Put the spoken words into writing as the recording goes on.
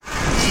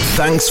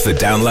Thanks for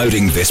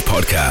downloading this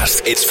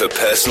podcast. It's for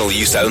personal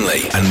use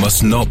only and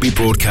must not be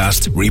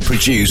broadcast,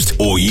 reproduced,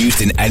 or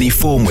used in any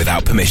form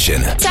without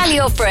permission. Tell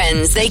your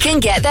friends they can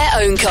get their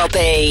own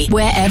copy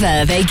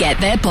wherever they get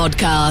their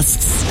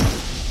podcasts.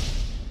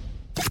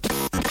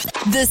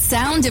 The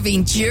sound of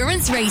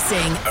endurance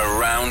racing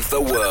Around the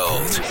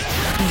world.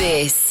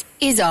 This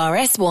is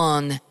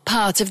RS1,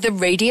 part of the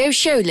Radio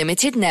Show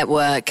Limited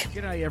network.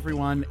 G'day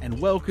everyone and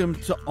welcome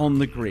to On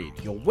The Grid,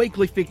 your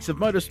weekly fix of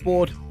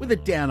motorsport with a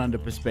down-under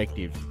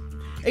perspective.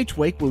 Each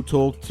week we'll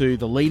talk to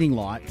the leading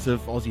lights of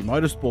Aussie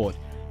motorsport,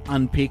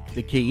 unpick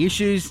the key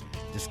issues,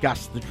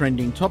 discuss the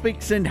trending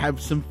topics and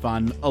have some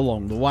fun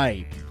along the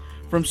way.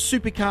 From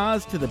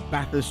supercars to the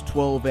Bathurst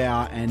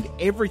 12-hour and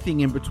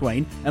everything in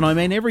between, and I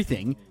mean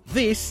everything,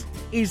 this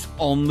is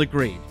On The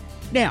Grid.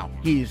 Now,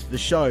 here's the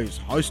show's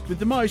host with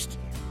the most,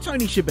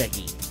 Tony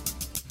Shebeki.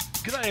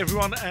 G'day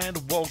everyone and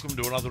welcome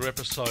to another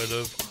episode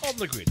of On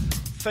The Grid.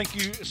 Thank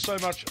you so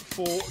much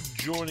for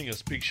joining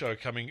us. Big show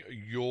coming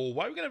your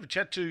way. We're going to have a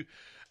chat to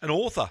an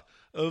author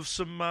of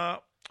some,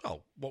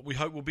 what we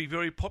hope will be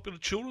very popular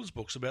children's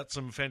books about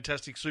some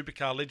fantastic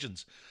supercar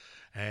legends.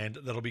 And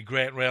that'll be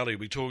Grant Rowley.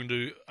 We'll be talking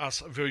to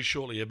us very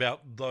shortly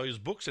about those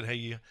books and how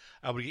you're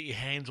able to get your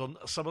hands on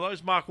some of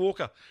those. Mark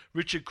Walker,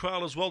 Richard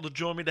Craill as well to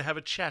join me to have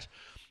a chat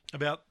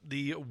about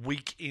the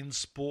week in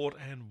sport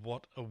and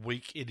what a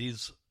week it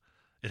is.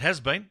 It has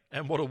been,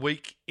 and what a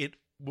week it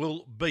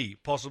will be,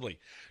 possibly,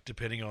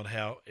 depending on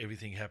how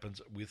everything happens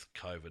with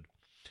COVID.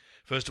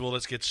 First of all,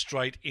 let's get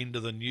straight into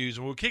the news.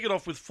 And we'll kick it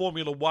off with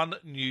Formula One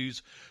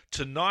news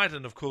tonight.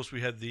 And, of course,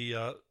 we had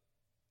the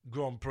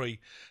Grand Prix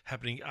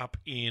happening up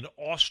in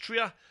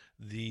Austria,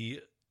 the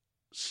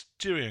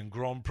Styrian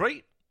Grand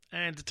Prix.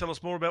 And to tell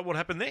us more about what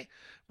happened there,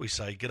 we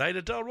say g'day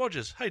to Dale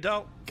Rogers. Hey,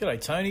 Dale. G'day,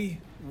 Tony.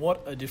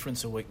 What a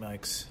difference a week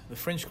makes. The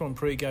French Grand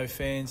Prix Go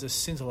fans are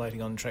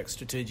scintillating on-track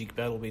strategic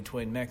battle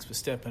between Max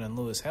Verstappen and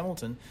Lewis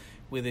Hamilton,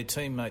 with their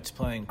teammates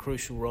playing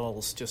crucial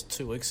roles just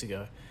 2 weeks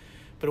ago.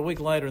 But a week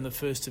later, in the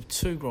first of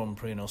two Grand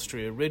Prix in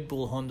Austria, Red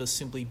Bull Honda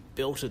simply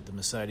belted the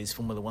Mercedes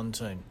Formula One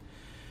team.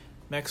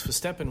 Max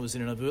Verstappen was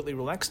in an overtly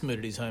relaxed mood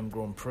at his home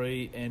Grand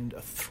Prix, and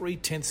a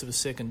 0.3 of a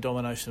second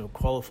domination of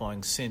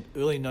qualifying sent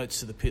early notes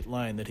to the pit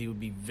lane that he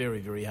would be very,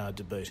 very hard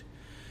to beat.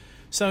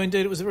 So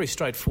indeed, it was a very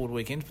straightforward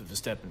weekend for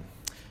Verstappen.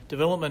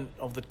 Development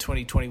of the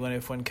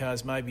 2021 F1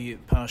 cars may be a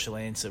partial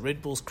answer.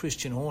 Red Bull's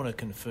Christian Horner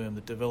confirmed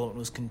that development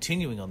was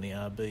continuing on the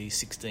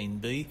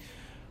RB16B,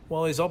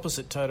 while his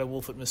opposite Toto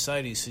Wolff at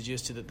Mercedes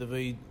suggested that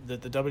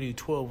the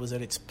W12 was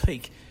at its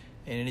peak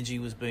and energy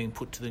was being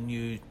put to the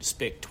new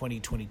spec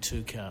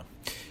 2022 car.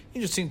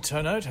 Interesting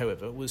to note,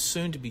 however, was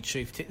soon-to-be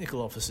Chief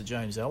Technical Officer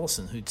James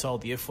Allison, who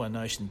told the F1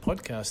 Nation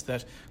podcast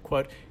that,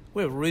 quote,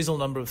 "We have a reasonable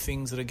number of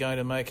things that are going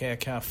to make our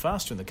car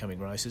faster in the coming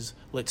races.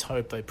 Let's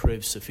hope they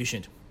prove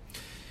sufficient."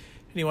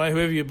 Anyway,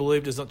 whoever you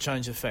believe does not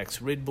change the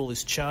facts. Red Bull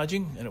is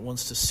charging, and it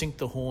wants to sink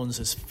the horns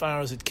as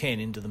far as it can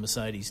into the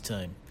Mercedes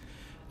team.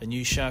 A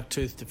new shark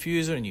tooth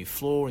diffuser, a new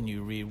floor, a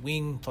new rear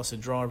wing, plus a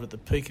driver at the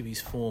peak of his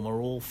form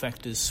are all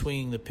factors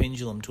swinging the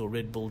pendulum to a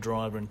Red Bull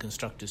driver and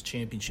Constructors'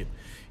 Championship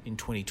in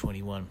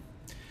 2021.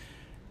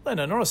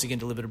 Lando Norris again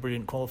delivered a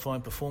brilliant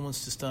qualifying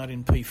performance to start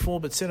in P4,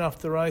 but said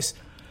after the race,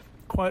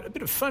 quote, "A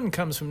bit of fun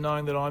comes from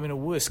knowing that I'm in a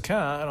worse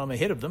car and I'm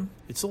ahead of them.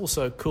 It's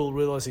also cool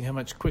realising how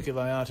much quicker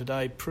they are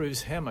today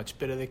proves how much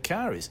better their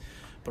car is.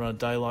 But on a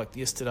day like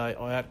yesterday,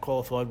 I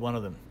out-qualified one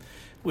of them."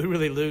 We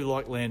really do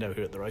like Lando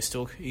here at the Race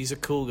Talk. He's a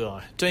cool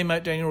guy.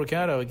 Teammate Daniel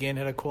Ricciardo again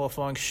had a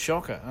qualifying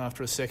shocker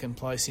after a second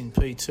place in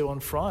P2 on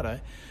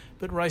Friday,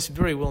 but raced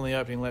very well in the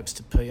opening laps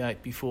to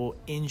P8 before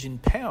engine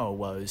power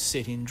woes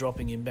set in,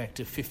 dropping him back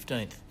to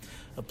 15th,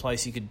 a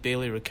place he could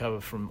barely recover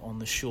from on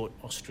the short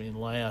Austrian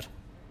layout.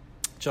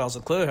 Charles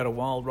Leclerc had a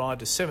wild ride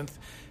to 7th,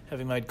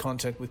 having made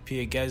contact with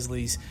Pierre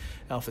Gasly's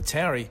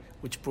AlphaTauri,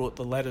 which brought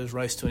the latter's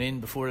race to an end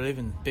before it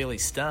even barely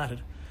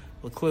started.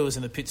 Leclerc was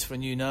in the pits for a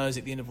new nose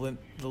at the end of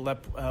the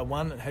lap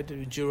one and had to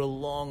endure a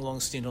long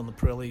stint on the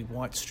Pirelli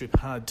white strip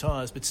hard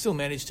tyres, but still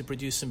managed to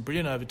produce some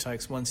brilliant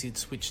overtakes once he had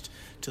switched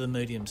to the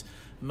mediums.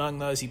 Among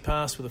those he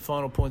passed were the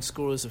final point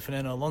scorers of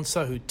Fernando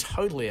Alonso, who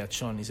totally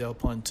outshined his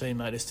Alpine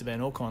teammate Esteban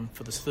Ocon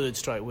for the third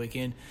straight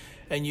weekend,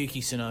 and Yuki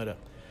Tsunoda.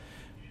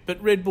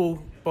 But Red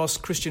Bull boss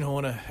Christian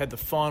Horner had the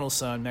final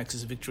say on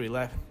Max's victory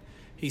lap.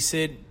 He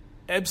said,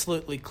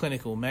 "Absolutely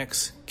clinical,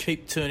 Max.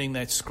 Keep turning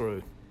that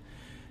screw."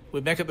 We're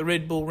back at the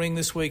Red Bull ring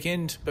this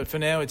weekend, but for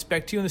now it's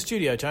back to you in the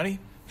studio, Tony.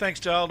 Thanks,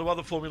 Dale. To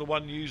other Formula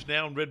One news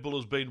now, and Red Bull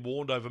has been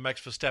warned over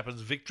Max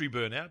Verstappen's victory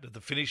burnout at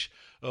the finish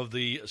of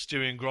the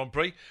Styrian Grand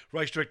Prix.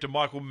 Race director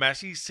Michael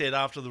Massey said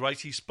after the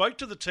race he spoke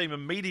to the team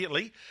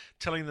immediately,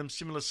 telling them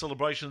similar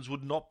celebrations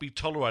would not be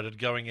tolerated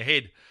going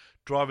ahead.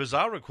 Drivers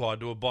are required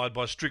to abide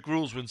by strict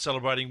rules when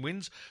celebrating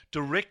wins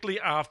directly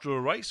after a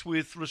race,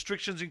 with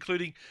restrictions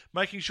including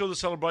making sure the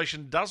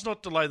celebration does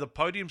not delay the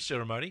podium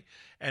ceremony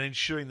and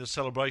ensuring the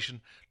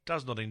celebration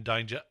does not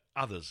endanger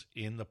others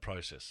in the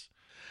process.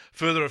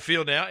 Further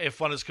afield now,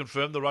 F1 has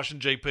confirmed the Russian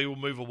GP will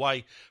move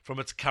away from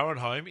its current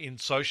home in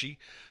Sochi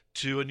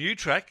to a new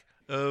track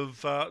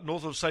of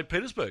north of St.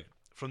 Petersburg.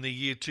 from the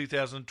year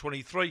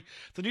 2023.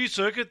 The new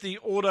circuit, the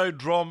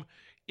Autodrome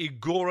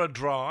Igora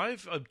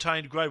Drive,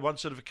 obtained Grade 1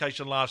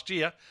 certification last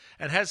year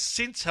and has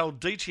since held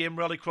DTM,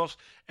 Rallycross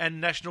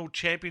and National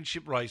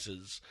Championship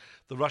races.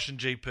 The Russian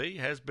GP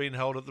has been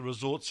held at the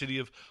resort city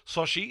of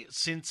Sochi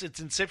since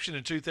its inception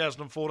in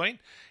 2014.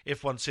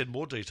 F1 said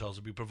more details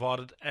will be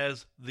provided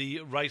as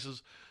the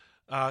races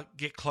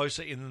get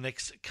closer in the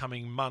next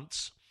coming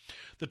months.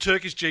 The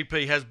Turkish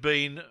GP has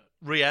been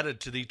re-added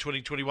to the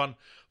 2021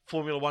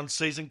 Formula One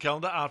season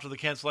calendar after the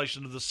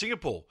cancellation of the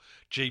Singapore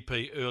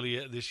GP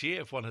earlier this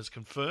year. F1 has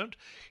confirmed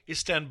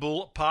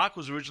Istanbul Park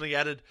was originally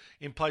added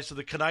in place of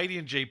the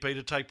Canadian GP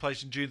to take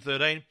place in June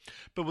 13,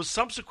 but was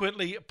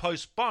subsequently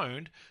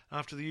postponed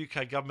after the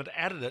UK government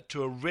added it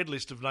to a red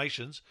list of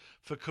nations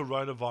for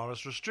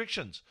coronavirus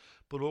restrictions.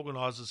 But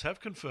organisers have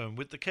confirmed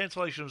with the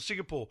cancellation of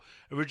Singapore,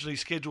 originally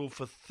scheduled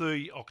for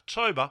 3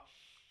 October,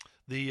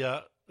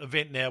 the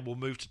event now will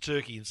move to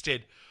Turkey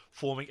instead,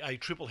 forming a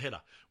triple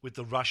header with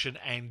the Russian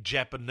and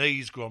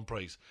Japanese Grand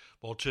Prix.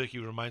 While Turkey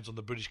remains on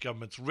the British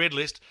government's red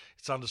list,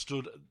 it's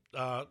understood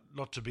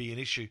not to be an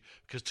issue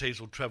because teams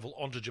will travel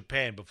on to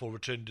Japan before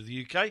returning to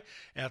the UK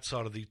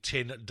outside of the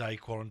 10-day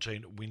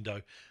quarantine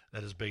window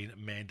that has been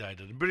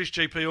mandated. And British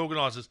GP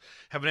organisers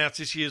have announced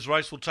this year's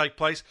race will take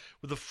place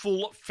with a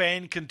full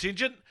fan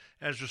contingent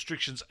as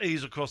restrictions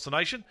ease across the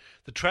nation.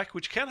 The track,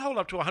 which can hold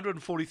up to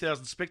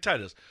 140,000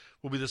 spectators,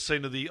 will be the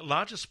scene of the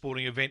largest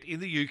sporting event in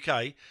the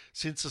UK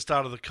since the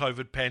start of the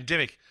COVID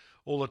pandemic.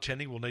 All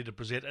attending will need to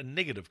present a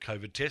negative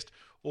COVID test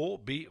or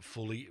be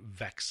fully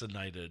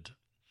vaccinated.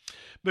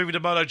 Moving to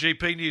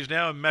MotoGP news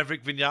now, and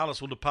Maverick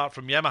Vinales will depart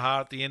from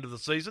Yamaha at the end of the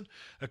season,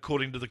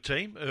 according to the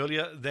team,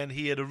 earlier than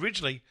he had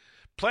originally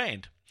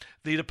planned.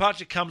 The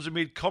departure comes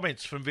amid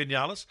comments from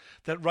Vinales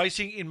that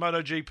racing in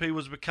MotoGP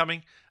was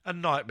becoming a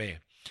nightmare.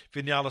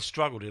 Vinales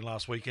struggled in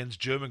last weekend's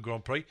German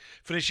Grand Prix,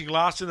 finishing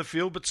last in the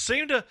field, but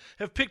seemed to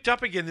have picked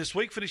up again this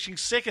week, finishing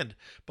second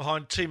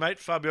behind teammate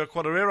Fabio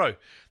Quartararo.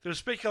 There is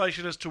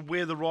speculation as to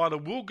where the rider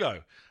will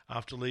go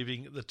after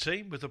leaving the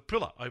team, with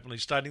Aprilia openly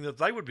stating that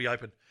they would be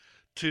open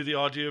to the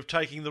idea of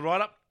taking the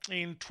rider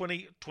in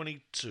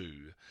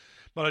 2022.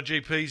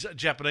 MotoGP's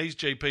Japanese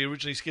GP,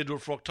 originally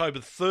scheduled for October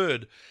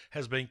 3rd,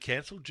 has been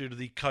cancelled due to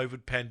the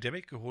COVID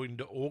pandemic, according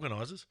to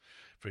organisers.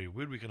 Very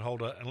weird. We can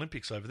hold an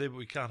Olympics over there, but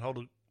we can't hold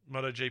a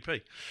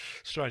MotoGP.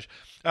 Strange.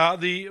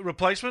 The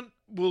replacement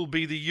will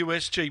be the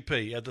US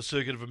GP at the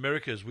Circuit of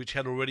Americas, which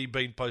had already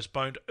been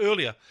postponed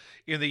earlier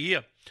in the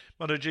year.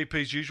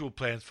 MotoGP's usual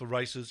plans for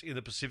races in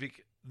the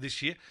Pacific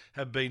this year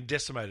have been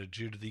decimated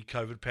due to the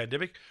COVID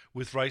pandemic,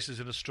 with races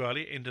in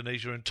Australia,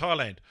 Indonesia and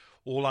Thailand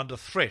all under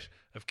threat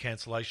of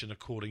cancellation,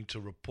 according to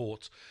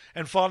reports.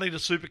 And finally, to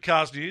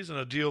Supercars news, and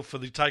a deal for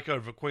the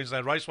takeover of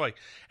Queensland Raceway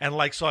and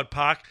Lakeside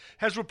Park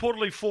has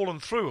reportedly fallen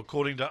through,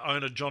 according to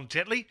owner John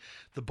Tetley.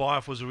 The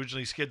buy-off was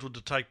originally scheduled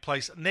to take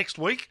place next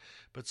week,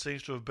 but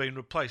seems to have been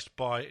replaced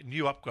by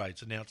new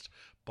upgrades announced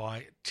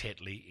by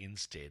Tetley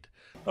instead.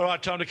 All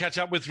right, time to catch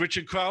up with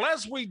Richard Craill,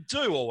 as we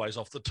do always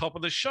off the top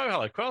of the show.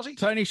 Hello, Crowley.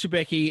 Tony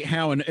Shebeki,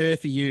 how on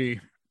earth are you?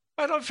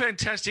 Mate, I'm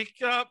fantastic.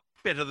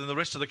 Better than the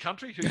rest of the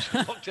country, who's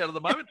locked out at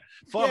the moment.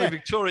 Finally,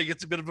 Victoria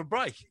gets a bit of a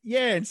break.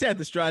 Yeah, in South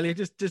Australia,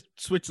 just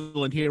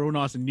Switzerland here, all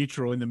nice and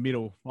neutral in the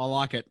middle. I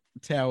like it.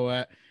 It's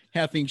how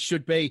things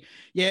should be.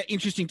 Yeah,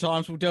 interesting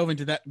times. We'll delve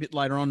into that a bit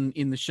later on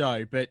in the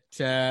show. But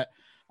I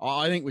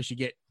think we should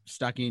get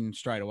stuck in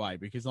straight away,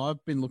 because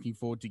I've been looking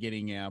forward to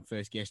getting our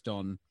first guest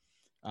on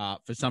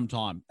for some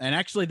time. And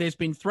actually, there's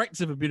been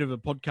threats of a bit of a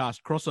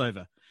podcast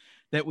crossover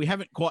that we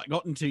haven't quite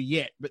gotten to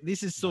yet, but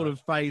this is sort of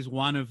phase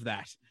one of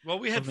that. Well,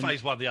 we had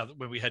phase one the other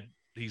when we had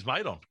his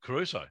mate on,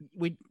 Caruso.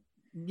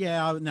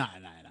 No.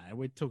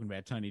 We're talking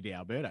about Tony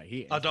D'Alberto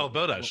here. Oh,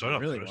 D'Alberto, sorry,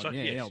 not really Caruso.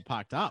 Yeah,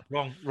 parked up.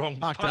 Wrong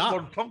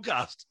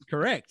podcast.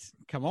 Correct.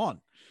 Come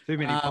on. Too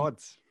many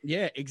pods.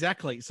 Yeah,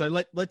 exactly. So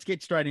let's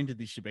get straight into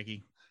this,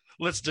 Shebeki.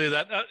 Let's do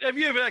that. Have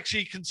you ever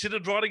actually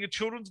considered writing a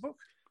children's book?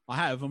 I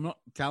have. I'm not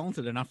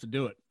talented enough to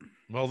do it.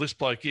 Well, this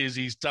bloke is.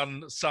 He's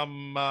done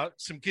some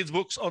kids'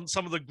 books on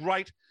some of the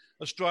great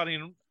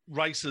Australian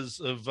races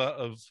of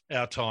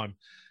our time,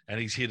 and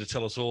he's here to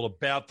tell us all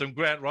about them.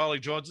 Grant Riley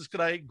joins us.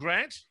 G'day,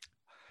 Grant.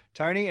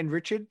 Tony and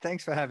Richard,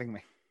 thanks for having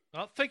me.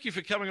 Thank you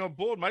for coming on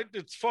board, mate.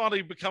 It's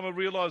finally become a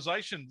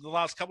realisation. The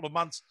last couple of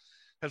months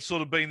have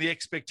sort of been the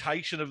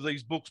expectation of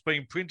these books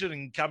being printed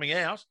and coming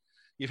out.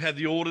 You've had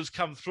the orders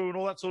come through and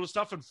all that sort of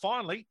stuff, and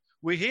finally,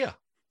 we're here.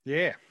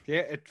 Yeah.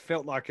 It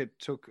felt like it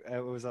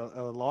was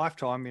a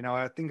lifetime. You know,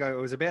 I think it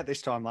was about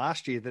this time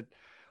last year that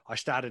I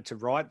started to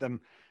write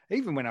them.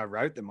 Even when I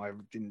wrote them, I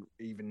didn't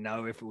even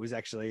know if it was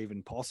actually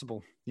even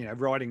possible. You know,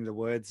 writing the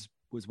words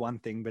was one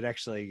thing, but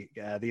actually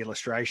the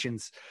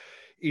illustrations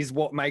is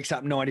what makes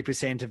up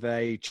 90% of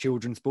a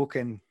children's book.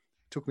 And it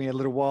took me a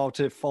little while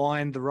to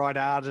find the right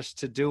artist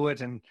to do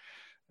it. And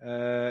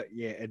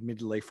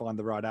admittedly find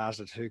the right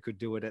artist who could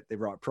do it at the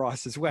right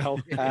price as well.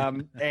 Look,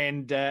 I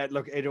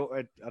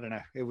don't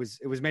know, it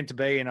was meant to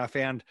be, and I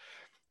found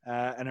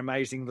an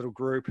amazing little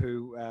group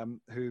who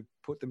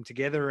put them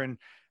together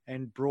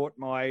and brought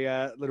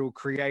my little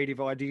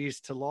creative ideas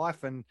to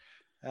life. And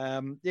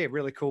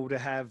really cool to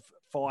have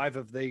 5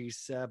 of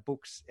these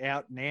books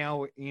out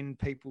now in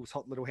people's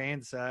hot little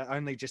hands.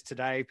 Only just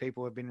today,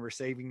 people have been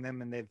receiving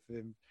them, and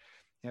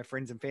they've,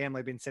 friends and family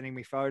have been sending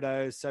me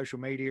photos. Social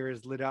media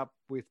is lit up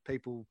with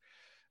people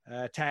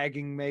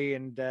tagging me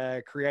and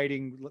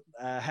creating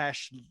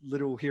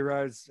little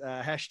heroes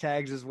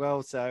hashtags as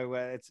well. So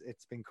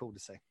it's been cool to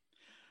see.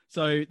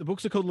 So the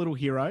books are called Little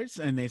Heroes,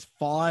 and there's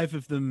 5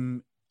 of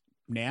them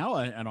now,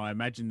 and I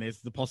imagine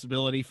there's the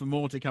possibility for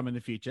more to come in the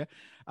future.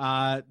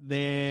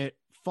 They're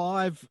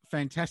 5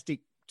 fantastic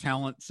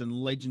talents and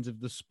legends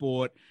of the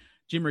sport: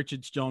 Jim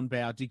Richards, John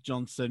Bowe, Dick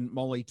Johnson,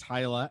 Molly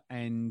Taylor,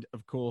 and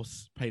of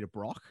course Peter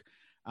Brock.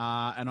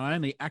 And I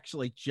only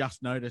actually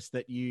just noticed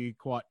that you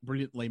quite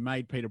brilliantly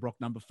made Peter Brock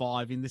number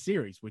 5 in the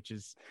series, which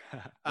is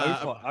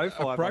 05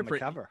 on the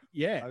cover.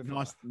 Yeah,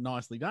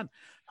 nicely done.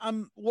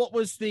 What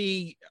was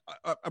a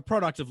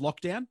product of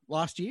lockdown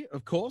last year,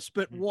 of course,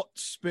 but what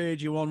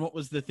spurred you on? What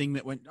was the thing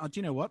that went, do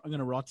you know what? I'm going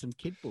to write some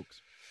kid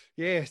books.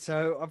 Yeah,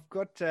 so I've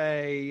got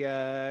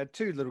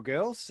 2 little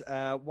girls.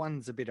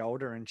 One's a bit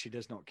older and she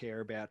does not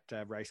care about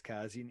race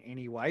cars in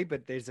any way,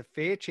 but there's a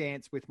fair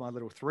chance with my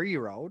little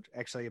 3-year-old,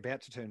 actually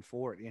about to turn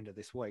 4 at the end of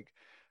this week,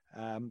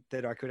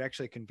 that I could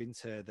actually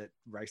convince her that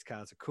race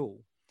cars are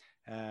cool.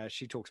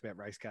 She talks about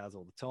race cars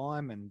all the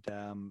time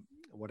and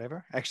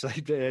whatever.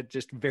 Actually,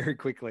 just very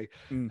quickly,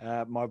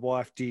 my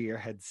wife, Dear,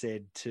 had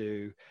said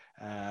to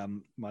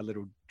my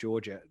little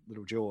George,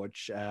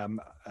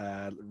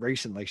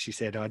 recently, she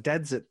said,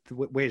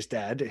 where's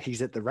Dad?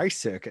 He's at the race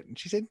circuit. And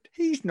she said,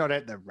 he's not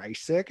at the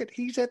race circuit.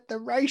 He's at the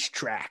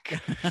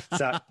racetrack.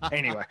 So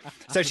anyway,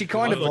 so she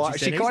kind of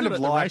likes.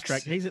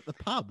 He's at the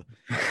pub.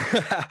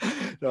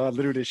 Oh,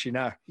 little does she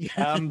know.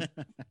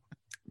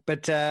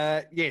 But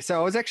so I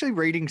was actually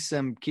reading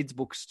some kids'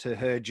 books to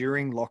her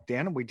during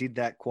lockdown, and we did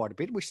that quite a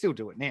bit. We still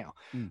do it now.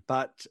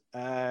 But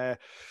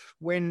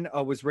when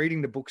I was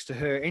reading the books to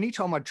her,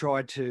 anytime I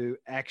tried to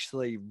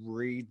actually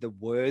read the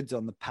words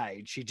on the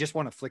page, she just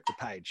wanted to flick the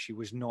page. She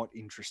was not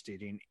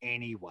interested in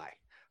any way.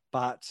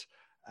 But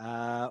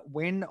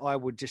when I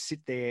would just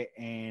sit there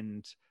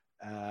and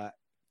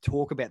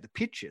talk about the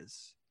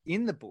pictures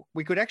in the book,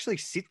 we could actually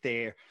sit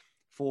there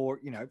for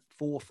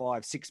 4,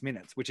 5, 6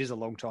 minutes, which is a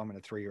long time in a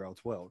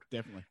 3-year-old's world.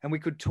 Definitely. And we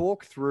could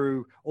talk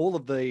through all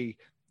of the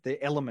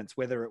elements,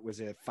 whether it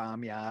was a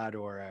farmyard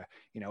or a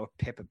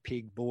Peppa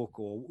Pig book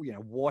or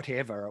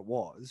whatever it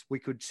was. We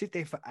could sit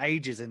there for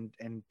ages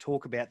and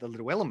talk about the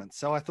little elements.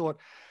 So I thought,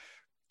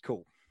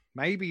 cool,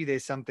 maybe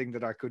there's something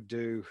that I could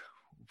do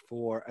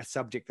for a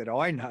subject that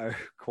I know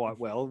quite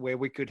well, where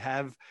we could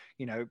have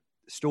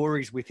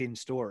stories within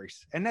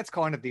stories. And that's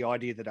kind of the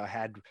idea that I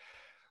had.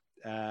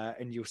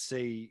 And you'll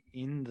see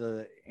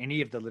in any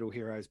of the Little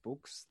Heroes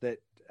books that,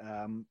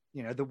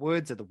 the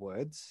words are the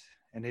words,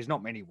 and there's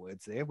not many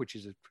words there, which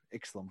is an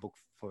excellent book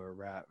for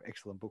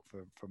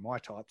my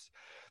types.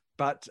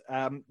 But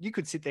you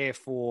could sit there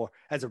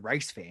as a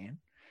race fan,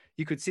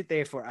 you could sit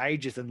there for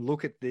ages and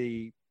look at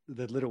the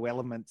little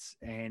elements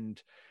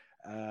and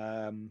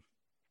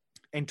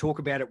talk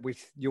about it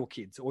with your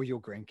kids or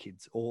your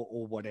grandkids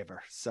or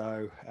whatever.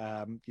 So,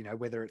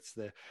 whether it's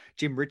the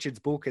Jim Richards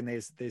book and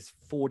there's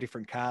 4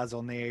 different cars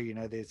on there,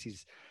 there's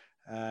his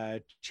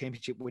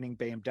championship winning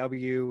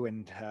BMW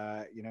and,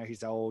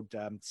 his old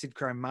Sid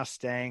Chrome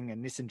Mustang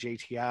and Nissan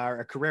GTR,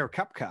 a Carrera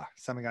Cup car,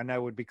 something I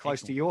know would be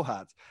close to your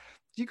hearts.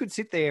 You could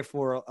sit there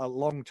for a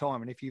long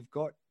time. And if you've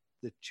got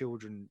the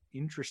children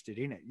interested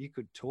in it, you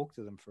could talk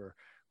to them for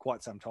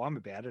quite some time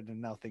about it.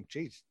 And they'll think,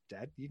 geez,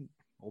 Dad,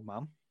 or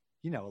Mum,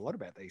 you know a lot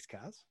about these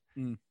cars.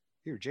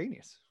 You're a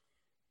genius.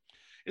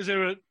 Is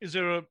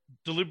there a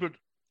deliberate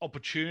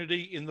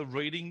opportunity in the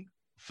reading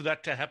for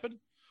that to happen,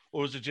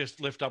 or is it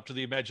just left up to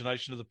the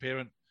imagination of the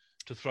parent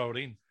to throw it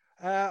in?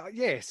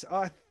 Yes.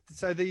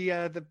 So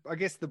I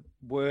guess the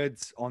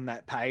words on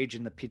that page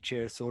and the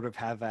picture sort of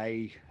have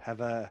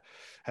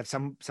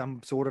some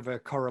sort of a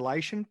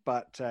correlation,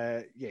 but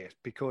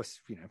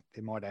because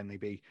there might only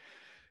be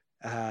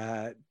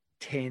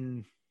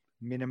 10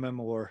 minimum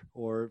or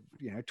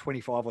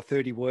 25 or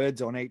 30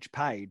 words on each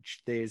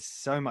page, there's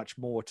so much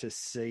more to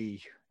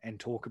see and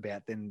talk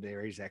about than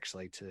there is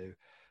actually to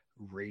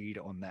read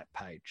on that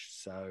page.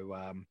 So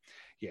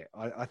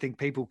I think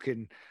people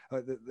can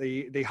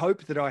the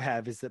hope that I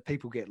have is that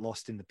people get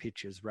lost in the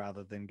pictures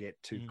rather than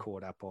get too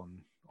caught up on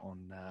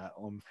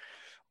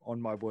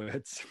my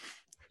words.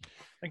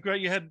 And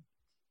Greg, you had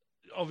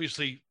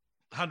obviously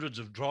hundreds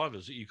of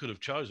drivers that you could have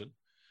chosen.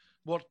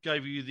 What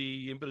gave you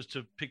the impetus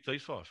to pick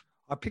these 5?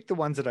 I picked the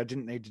ones that I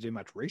didn't need to do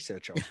much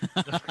research on.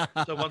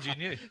 The ones you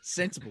knew.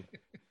 Sensible.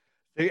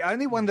 The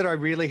only one that I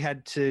really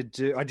had to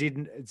do, I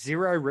did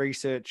 0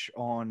 research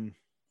on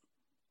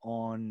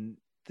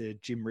the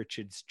Jim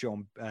Richards,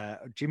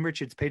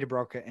 Peter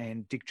Brock,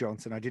 and Dick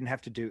Johnson. I didn't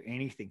have to do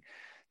anything.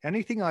 The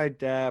only thing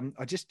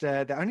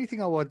the only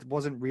thing I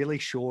wasn't really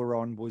sure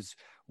on was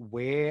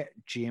where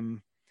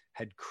Jim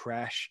had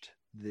crashed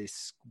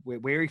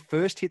where he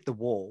first hit the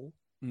wall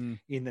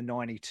in the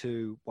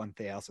 92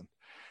 1000.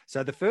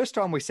 So the first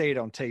time we see it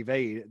on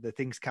TV, the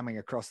thing's coming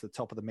across the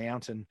top of the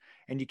mountain,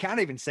 and you can't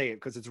even see it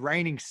because it's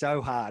raining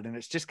so hard, and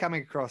it's just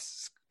coming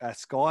across a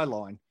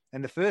skyline.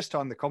 And the first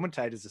time the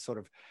commentators are sort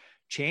of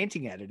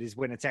chanting at it is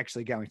when it's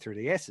actually going through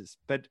the S's.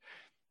 But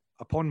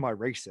upon my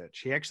research,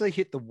 he actually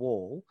hit the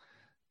wall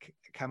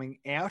coming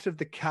out of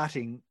the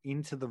cutting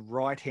into the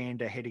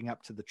right-hander heading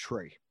up to the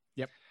tree.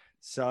 Yep.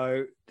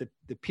 So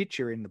the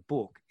picture in the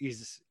book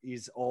is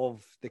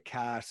of the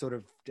car sort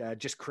of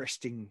just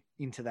cresting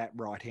into that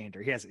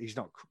right-hander. He's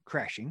not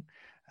crashing,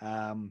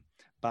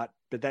 but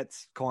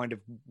that's kind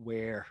of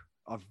where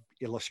I've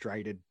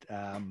illustrated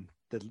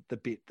the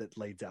bit that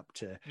leads up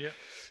to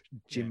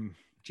Jim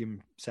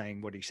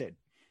saying what he said.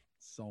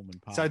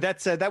 Solomon Park.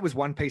 So that was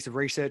one piece of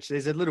research.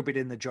 There's a little bit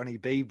in the Johnny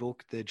B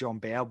book, the John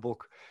Bowe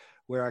book,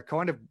 where I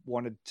kind of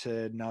wanted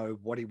to know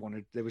what he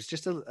wanted. There was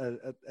just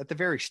at the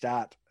very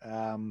start,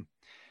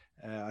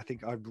 I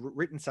think I'd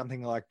written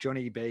something like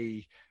Johnny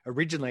B.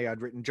 Originally,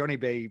 I'd written Johnny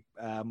B.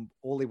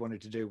 All he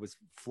wanted to do was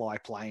fly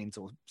planes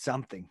or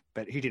something,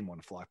 but he didn't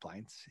want to fly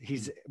planes.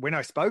 When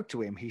I spoke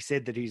to him, he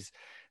said that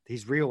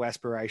his real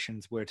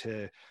aspirations were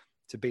to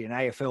be an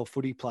AFL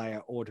footy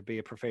player or to be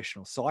a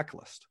professional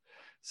cyclist.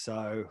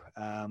 So,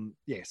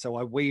 so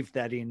I weaved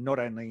that in not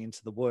only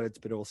into the words,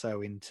 but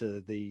also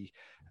into the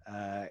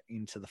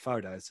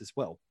photos as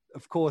well.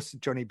 Of course,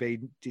 Johnny B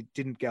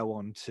didn't go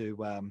on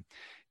to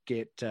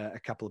get a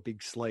couple of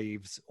big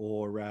sleeves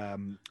or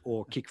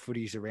kick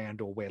footies around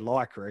or wear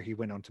lycra. He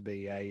went on to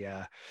be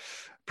a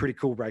pretty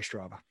cool race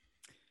driver.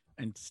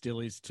 And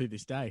still is to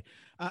this day.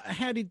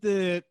 How did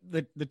the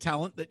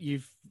talent that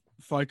you've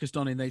focused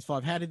on in these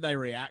 5, how did they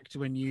react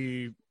when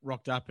you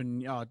rocked up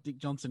and, Dick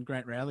Johnson,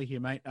 Grant Rowley here,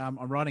 mate, I'm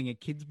writing a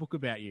kid's book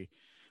about you.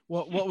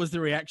 What was the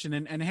reaction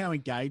and how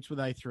engaged were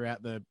they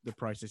throughout the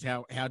process?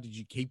 How did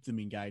you keep them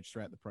engaged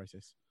throughout the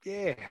process?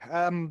 Yeah.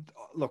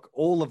 Look,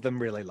 all of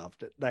them really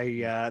loved it.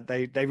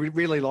 They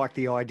really liked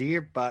the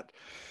idea, but,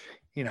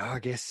 I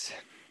guess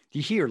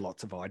you hear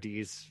lots of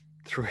ideas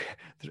through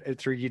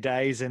your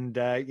days. And,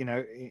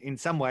 in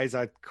some ways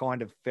I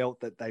kind of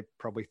felt that they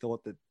probably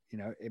thought that,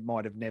 it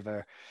might have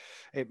never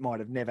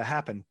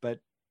happened, but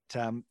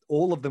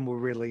all of them were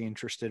really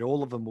interested.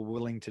 All of them were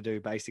willing to do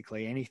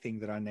basically anything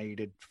that I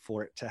needed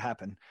for it to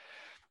happen.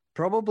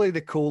 Probably the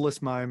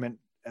coolest moment,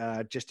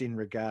 just in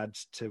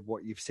regards to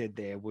what you've said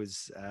there,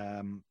 was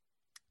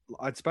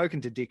I'd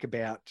spoken to Dick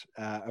about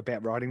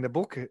writing the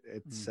book.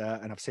 It's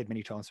and I've said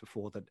many times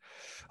before that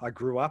I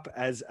grew up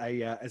as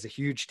a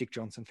huge Dick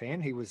Johnson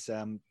fan. He was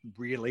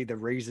really the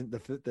reason,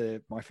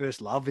 my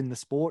first love in the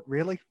sport.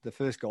 Really, the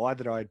first guy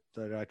that I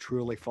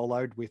truly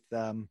followed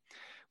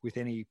with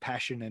any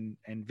passion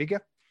and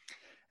vigor.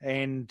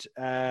 And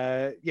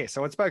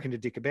so I'd spoken to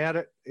Dick about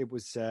it. It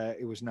was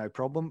no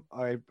problem.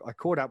 I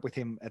caught up with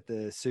him at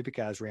the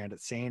Supercars round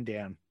at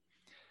Sandown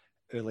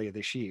earlier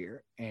this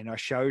year, and I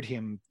showed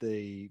him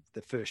the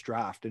first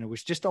draft, and it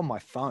was just on my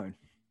phone,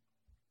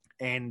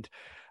 and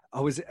I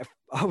was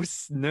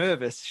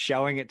nervous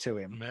showing it to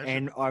him. Imagine.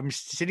 And I'm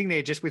sitting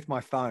there just with my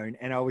phone,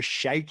 and I was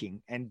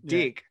shaking. And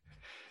Dick,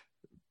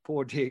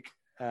 poor Dick,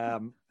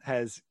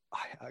 has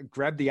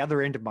grabbed the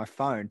other end of my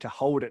phone to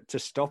hold it to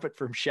stop it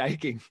from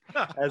shaking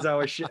as I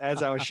was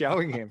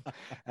showing him.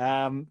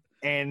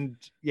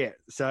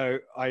 So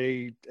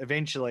I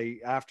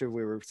eventually, after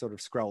we were sort of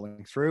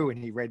scrolling through and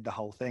he read the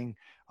whole thing,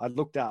 I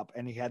looked up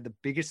and he had the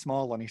biggest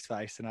smile on his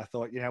face. And I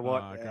thought, you know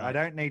what? I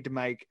don't need to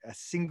make a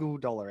single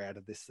dollar out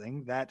of this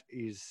thing. That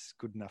is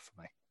good enough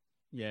for me.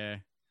 Yeah,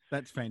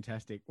 that's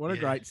fantastic. What a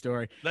great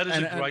story. That is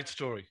a great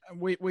story.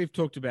 We've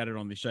talked about it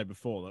on this show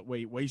before, that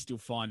we still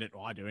find it,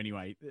 I do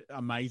anyway,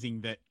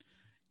 amazing that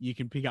you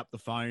can pick up the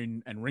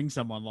phone and ring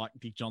someone like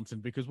Dick Johnson,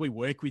 because we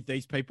work with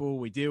these people,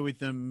 we deal with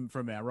them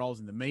from our roles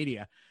in the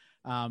media.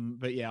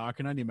 But yeah, I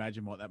can only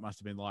imagine what that must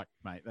have been like,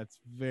 mate. That's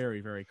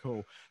very, very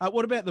cool.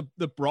 What about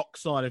the Brock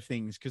side of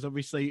things? Because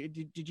obviously,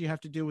 did you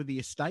have to deal with the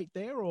estate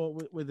there, or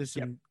were there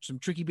some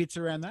tricky bits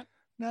around that?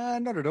 No,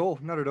 not at all.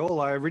 Not at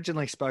all. I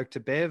originally spoke to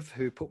Bev,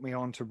 who put me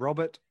on to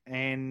Robert,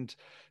 and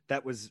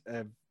that was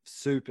a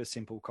super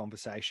simple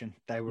conversation.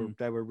 They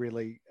were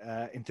really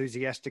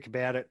enthusiastic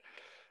about it.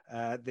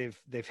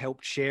 They've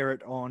helped share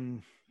it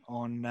on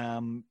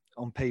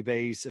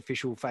PB's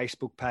official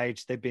Facebook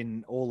page. They've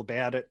been all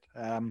about it.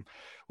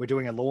 We're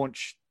doing a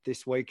launch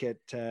this week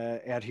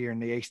out here in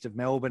the east of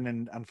Melbourne,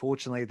 and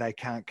unfortunately they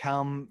can't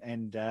come.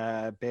 And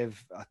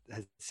Bev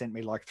has sent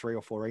me like 3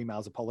 or 4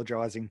 emails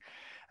apologising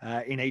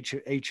in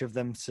each of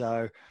them.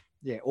 So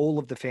yeah, all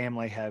of the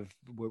family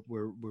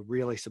were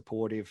really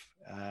supportive.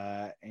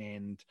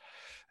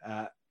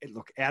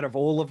 Look, out of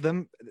all of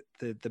them,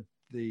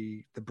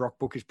 the Brock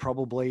book is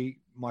probably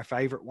my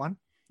favourite one.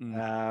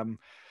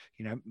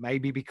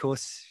 Maybe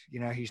because,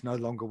 he's no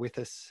longer with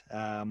us.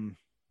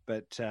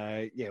 But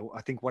I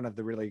think one of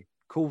the really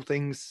cool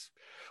things,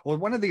 or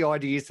one of the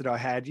ideas that I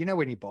had,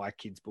 when you buy a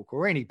kid's book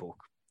or any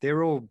book,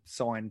 they're all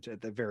signed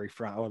at the very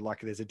front, or like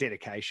there's a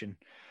dedication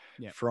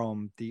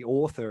from the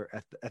author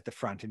at the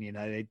front, and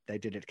they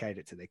dedicate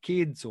it to their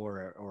kids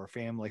or a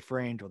family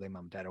friend or their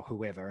mum, dad, or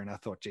whoever. And I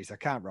thought, geez, I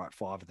can't write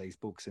 5 of these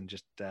books and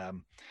just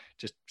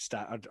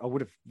start.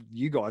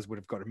 You guys would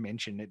have got to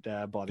mention it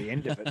by the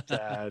end of it,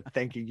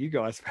 thanking you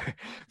guys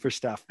for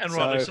stuff. And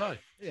rightly so.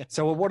 Yeah.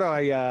 So what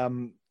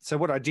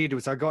I did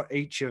was I got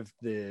each of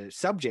the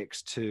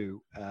subjects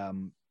to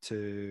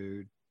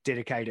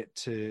dedicate it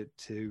to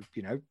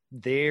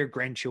their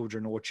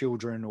grandchildren or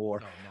children or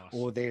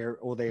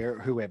their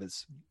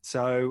whoever's.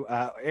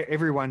 So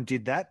everyone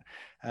did that.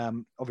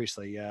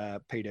 Obviously,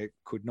 Peter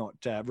could not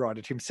write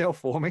it himself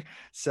for me,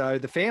 so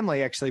the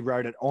family actually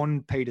wrote it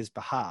on Peter's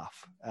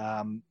behalf.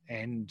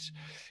 And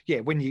yeah,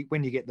 when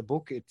you get the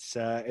book, it's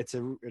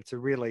a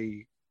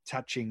really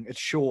touching. It's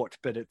short,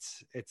 but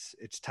it's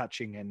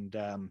touching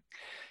and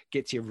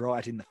gets you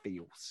right in the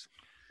feels.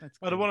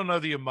 I want to know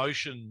the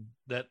emotion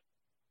that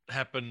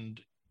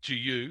happened to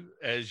you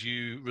as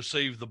you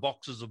received the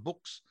boxes of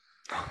books,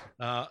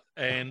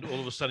 and all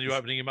of a sudden you're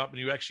opening them up and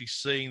you're actually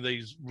seeing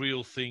these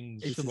real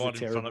things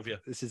right in front of you.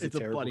 This is a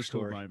terrible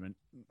story. Cool moment.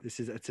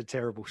 It's a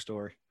terrible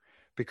story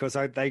because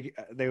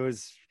there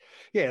was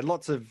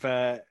lots of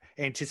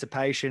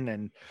anticipation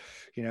and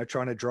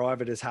trying to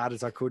drive it as hard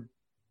as I could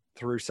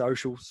through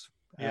socials.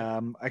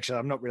 Yeah. Actually,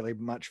 I'm not really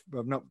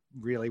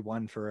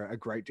one for a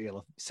great deal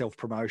of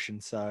self-promotion,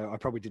 so I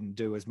probably didn't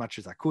do as much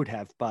as I could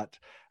have. But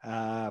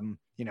I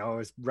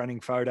was running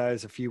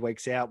photos a few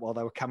weeks out while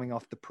they were coming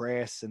off the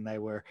press, and they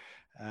were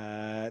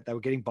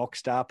getting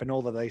boxed up and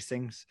all of these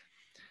things.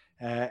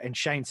 And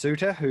Shane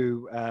Suter,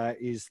 who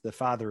is the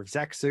father of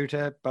Zach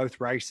Suter,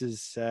 both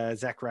races.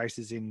 Zach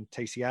races in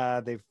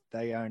TCR.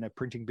 They own a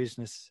printing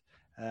business,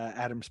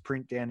 Adams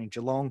Print, down in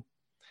Geelong.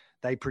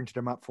 They printed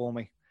them up for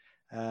me.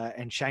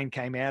 And Shane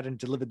came out and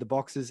delivered the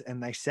boxes,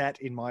 and they sat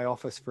in my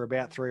office for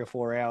about 3 or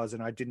 4 hours,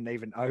 and I didn't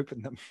even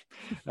open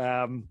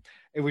them.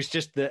 It was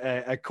just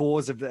a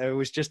cause of it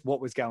was just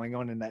what was going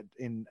on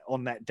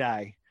on that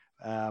day.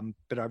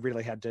 But I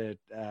really had to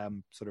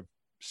sort of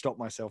stop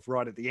myself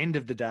right at the end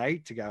of the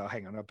day to go,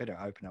 hang on, I better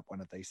open up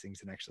one of these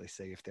things and actually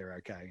see if they're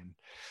okay. And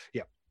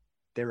yeah,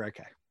 they're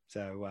okay.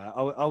 So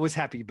I was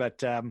happy,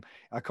 but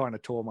I kind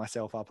of tore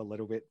myself up a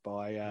little bit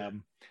by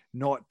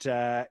not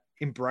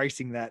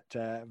embracing that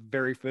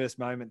very first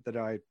moment that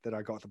I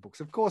got the books.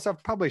 Of course,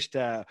 I've published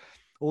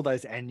all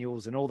those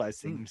annuals and all those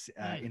things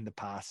in the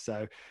past.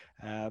 So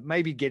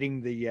maybe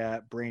getting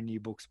the brand new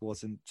books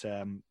wasn't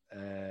a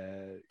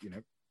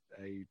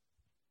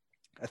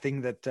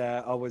thing that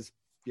I was.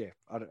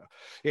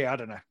 I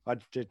don't know.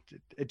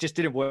 It just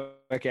didn't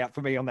work out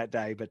for me on that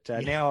day. But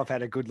now I've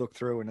had a good look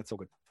through, and it's all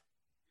good.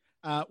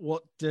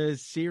 What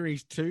does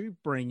Series 2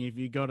 bring? If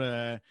you got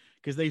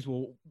because these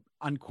will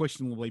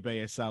unquestionably be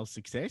a sales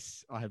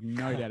success. I have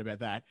no doubt about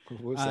that.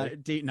 We'll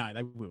no,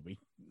 they will be.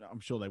 I'm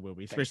sure they will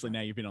be, especially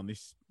now you've been on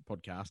this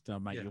podcast.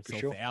 Mate, you'll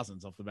sell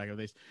thousands off the back of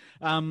this.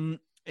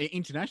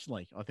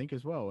 Internationally, I think,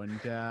 as well. And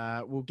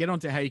we'll get on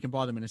to how you can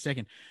buy them in a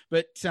second.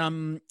 But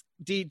do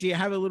you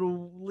have a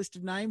little list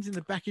of names in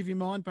the back of your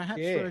mind,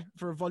 perhaps,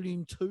 for a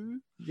volume 2?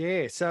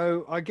 Yeah,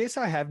 so I guess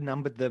I have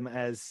numbered them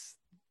as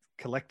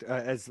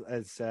as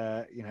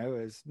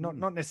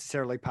not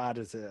necessarily part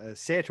as a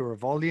set or a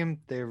volume.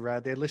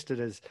 They're listed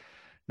as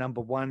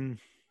number 1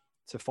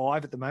 to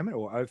 5 at the moment,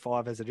 or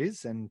 05 as it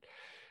is. And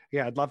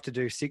yeah, I'd love to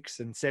do 6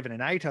 and 7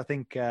 and 8. I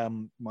think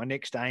my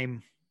next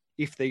aim,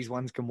 if these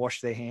ones can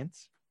wash their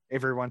hands,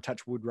 everyone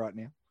touch wood right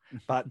now.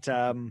 But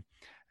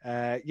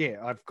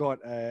I've got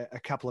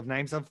a couple of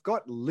names. I've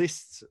got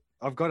lists.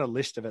 I've got a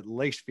list of at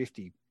least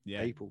 50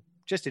 people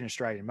just in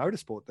Australian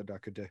motorsport that I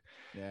could do.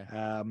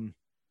 Yeah.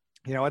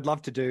 I'd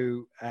love to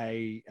do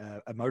a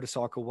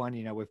motorcycle one.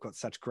 We've got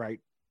such great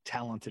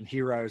talent and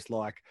heroes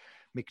like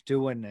Mick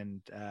Doohan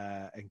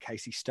and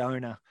Casey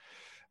Stoner,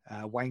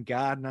 Wayne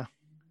Gardner,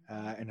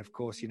 and of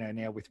course,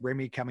 now with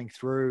Remy coming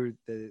through,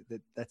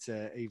 that's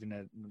even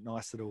a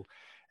nice little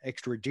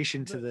extra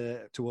addition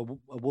to a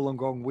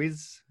Wollongong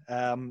Whiz.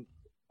 Well,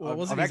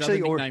 wasn't his other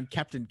nickname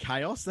Captain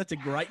Chaos? That's a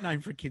great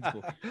name for a kid's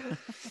book.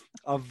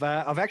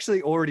 I've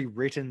actually already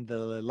written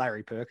the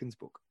Larry Perkins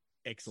book.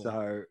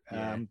 Excellent.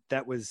 So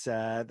that was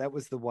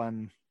the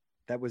one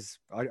that was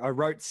I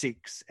wrote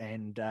 6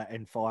 and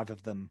 5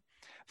 of them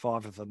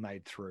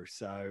made through.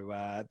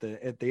 So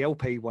the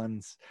LP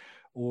one's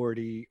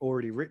already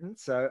written.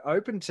 So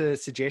open to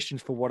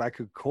suggestions for what I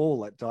could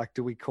call it. Like,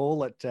 do we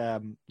call it?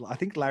 I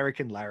think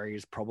Larrikin Larry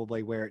is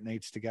probably where it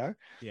needs to go.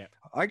 Yeah,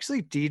 I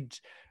actually did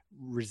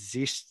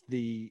resist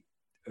the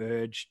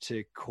urge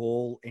to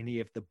call any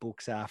of the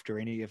books after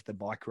any of the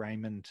Mike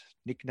Raymond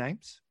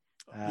nicknames.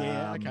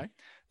 Okay.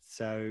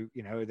 So,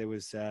 there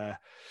was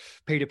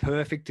Peter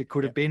Perfect. It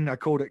could have been. I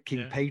called it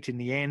King Pete in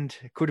the end.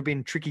 It could have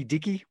been Tricky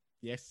Dicky.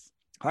 Yes.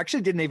 I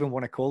actually didn't even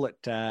want to call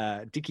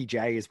it Dicky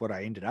J is what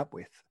I ended up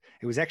with.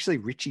 It was actually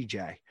Richie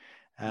J.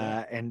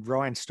 And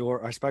Ryan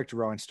Story. I spoke to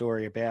Ryan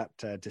Story about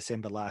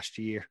December last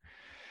year.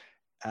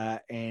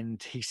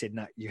 And he said,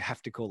 no, you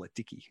have to call it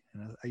Dicky.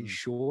 And are you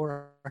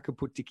sure I could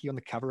put Dicky on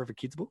the cover of a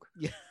kid's book?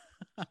 Yeah.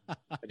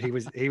 But he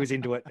was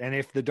into it. And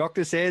if the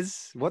doctor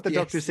says what the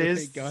doctor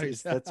says,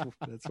 that's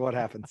what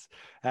happens.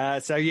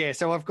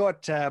 So I've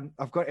got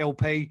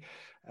LP.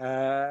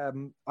 I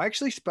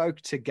actually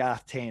spoke to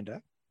Garth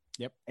Tander.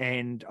 Yep.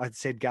 And I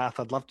said, Garth,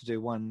 I'd love to do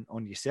one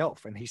on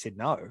yourself. And he said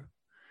no. I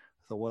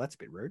thought, well, that's a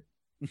bit rude.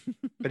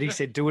 But he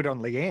said, do it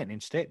on Leanne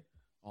instead.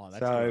 Oh,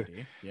 that's a good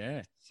idea.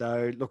 Yeah.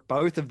 So look,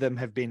 both of them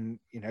have been,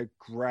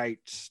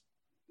 great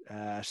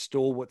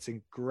stalwarts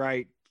and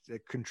great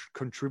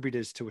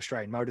contributors to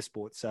Australian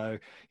motorsport. So,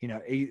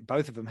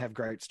 both of them have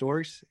great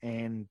stories,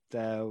 and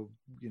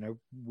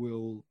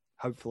we'll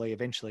hopefully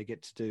eventually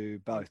get to do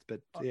both.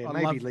 But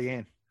maybe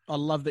Leanne. I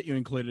love that you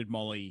included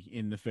Molly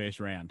in the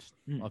first round.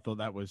 I thought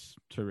that was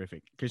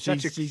terrific because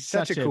she's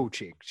such a cool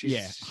chick.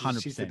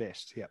 100%. She's the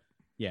best.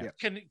 Yeah.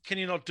 Can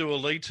you not do a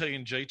Lee T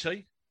and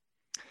GT?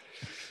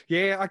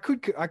 Yeah, I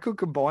could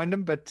combine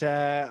them, but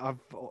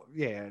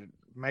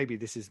maybe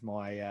this is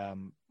my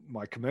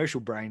my commercial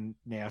brain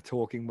now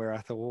talking, where I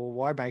thought, well,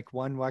 why make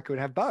one? Why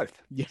couldn't have both?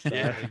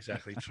 Yeah,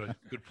 exactly true.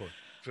 Good point.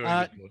 Very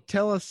good point.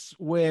 Tell us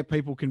where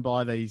people can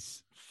buy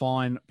these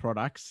fine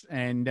products,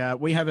 and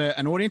we have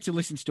an audience who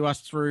listens to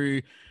us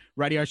through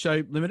Radio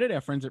Show Limited,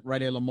 our friends at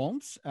Radio Le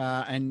Mans.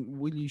 And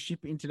will you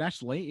ship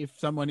internationally if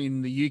someone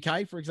in the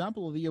UK, for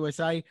example, or the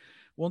USA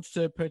wants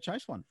to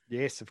purchase one?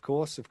 Yes, of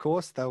course.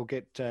 They'll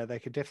get. They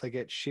could definitely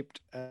get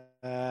shipped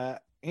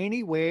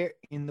anywhere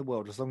in the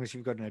world as long as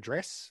you've got an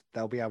address.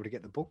 They'll be able to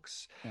get the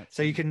books.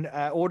 So you can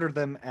order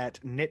them at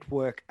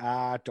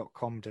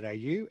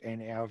networkr.com.au,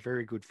 and our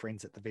very good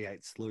friends at the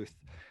V8 Sleuth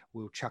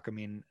will chuck them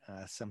in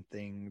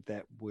something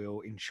that will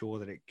ensure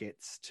that it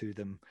gets to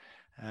them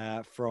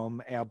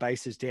from our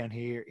bases down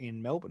here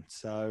in Melbourne.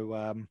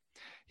 So,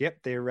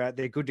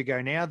 they're good to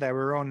go now. They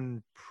were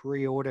on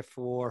pre-order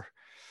for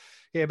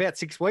about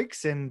 6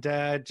 weeks, and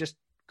just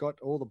got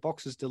all the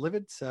boxes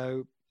delivered.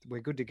 So we're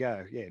good to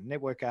go. Yeah,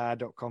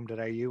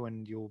 networkr.com.au,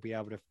 and you'll be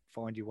able to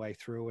find your way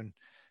through and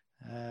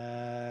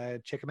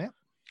check them out.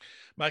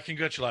 Mate,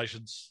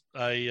 congratulations.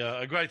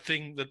 A great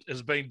thing that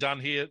has been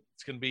done here.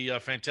 It's going to be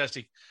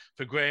fantastic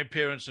for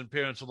grandparents and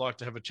parents who like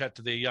to have a chat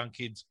to their young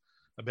kids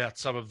about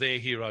some of their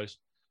heroes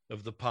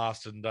of the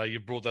past. And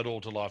you brought that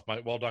all to life,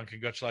 mate. Well done.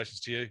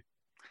 Congratulations to you.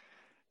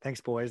 Thanks,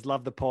 boys.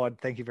 Love the pod.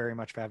 Thank you very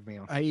much for having me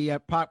on. Hey,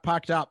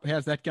 Parked Up,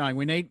 how's that going?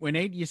 We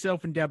need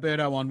yourself and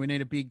D'Alberto on. We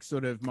need a big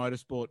sort of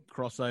motorsport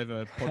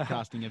crossover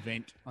podcasting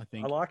event, I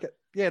think. I like it.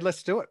 Yeah,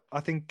 let's do it. I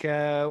think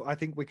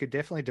we could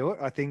definitely do it.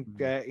 I think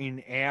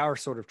in our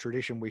sort of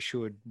tradition, we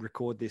should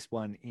record this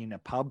one in a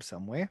pub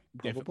somewhere,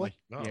 probably.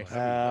 Yes.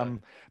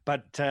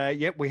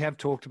 We have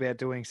talked about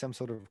doing some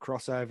sort of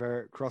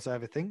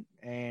crossover thing,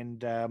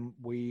 and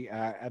we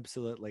are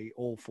absolutely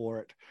all for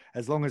it.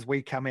 As long as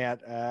we come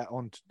out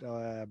on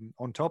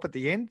top at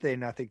the end,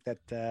 then I think that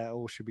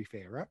all should be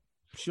fair, right?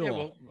 Sure. Yeah,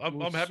 well,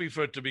 I'm happy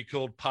for it to be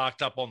called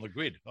Parked Up on the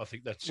Grid. I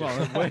think that's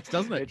well, it works,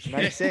 doesn't it? It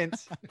makes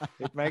sense.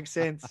 It makes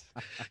sense.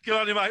 Good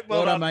on you, mate.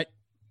 Well done, mate.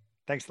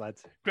 Thanks,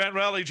 lads. Grant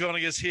Rowley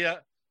joining us here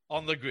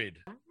on the Grid.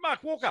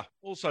 Mark Walker,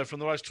 also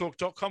from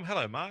theRaceTalk.com.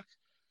 Hello, Mark.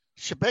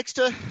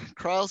 Shebexter,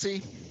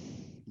 Crailsey,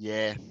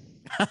 yeah.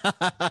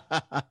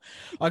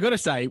 I got to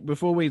say,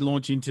 before we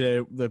launch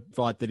into the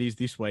fight that is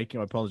this week,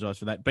 I apologise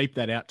for that. Beep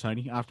that out,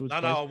 Tony, afterwards.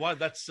 No, I won't.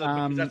 That's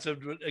an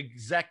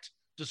exact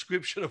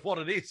description of what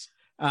it is.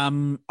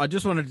 I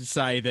just wanted to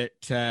say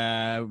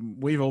that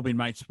we've all been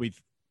mates with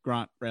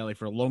Grant Rowley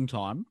for a long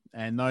time,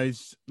 and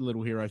those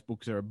Little Heroes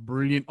books are a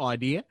brilliant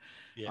idea.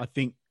 Yeah. I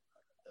think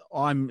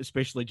I'm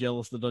especially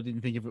jealous that I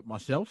didn't think of it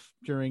myself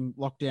during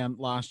lockdown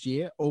last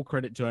year. All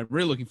credit to him.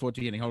 Really looking forward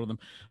to getting hold of them.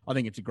 I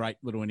think it's a great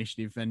little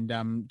initiative,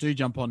 and do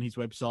jump on his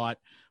website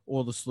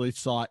or the Sleuth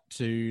site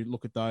to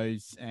look at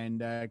those and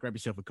grab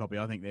yourself a copy.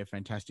 I think they're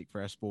fantastic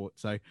for our sport.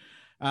 So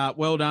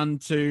well done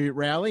to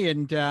Rowley,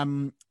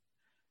 and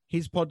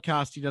his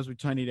podcast he does with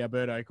Tony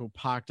D'Alberto called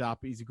Parked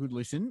Up is a good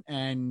listen.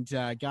 And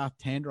Garth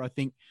Tander, I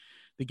think,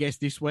 the guest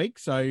this week.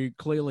 So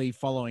clearly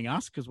following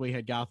us because we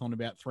had Garth on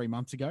about 3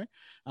 months ago.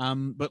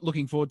 But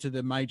looking forward to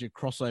the major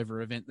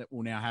crossover event that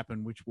will now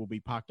happen, which will be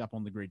Parked Up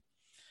on the Grid,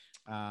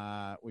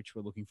 which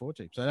we're looking forward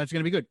to. So that's going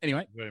to be good.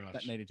 Anyway, very much.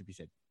 That needed to be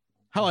said.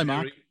 Hello,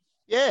 Mark.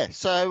 Yeah.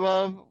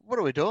 So what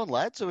are we doing,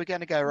 lads? Are we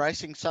going to go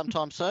racing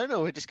sometime soon, or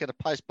are we just going to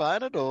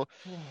postpone it, or...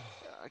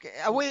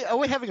 Are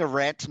we having a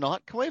rant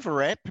tonight? Can we have a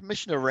rant?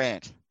 Permission to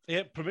rant?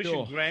 Yeah,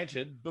 permission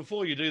granted.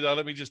 Before you do that,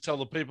 let me just tell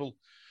the people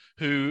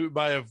who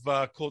may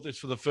have caught this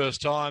for the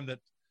first time that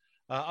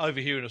over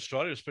here in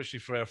Australia, especially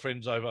for our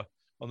friends over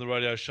on the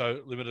Radio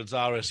Show Limited's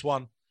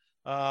RS1,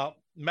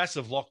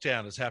 massive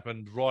lockdown has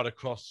happened right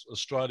across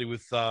Australia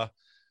with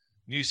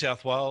New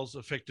South Wales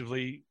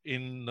effectively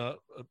in,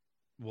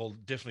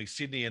 definitely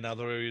Sydney and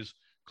other areas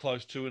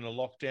close to in a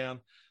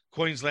lockdown.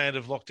 Queensland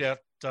have locked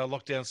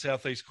down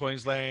southeast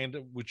Queensland,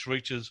 which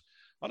reaches,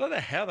 I don't know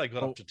how they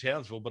got up to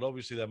Townsville, but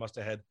obviously they must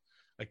have had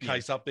a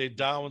case up there.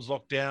 Darwin's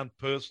locked down,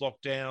 Perth's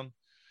locked down.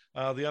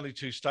 The only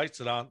two states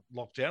that aren't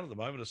locked down at the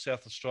moment are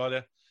South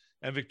Australia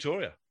and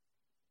Victoria.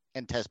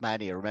 And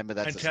Tasmania, remember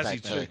that's And a Tassie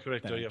state too, too.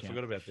 correct. They Oh, don't yeah, I count.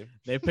 forgot about them.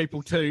 They're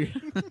people too.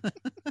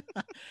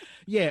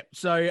 Yeah,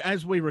 so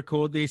as we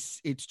record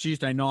this, it's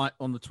Tuesday night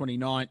on the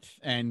 29th,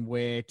 and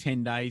we're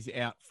 10 days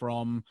out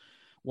from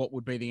what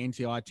would be the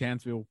NCI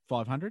Townsville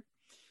 500.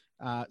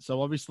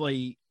 So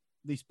obviously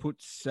this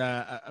puts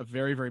a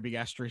very, very big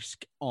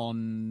asterisk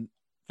on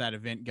that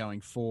event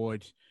going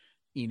forward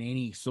in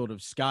any sort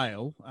of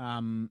scale.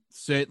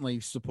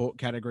 Certainly support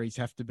categories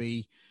have to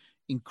be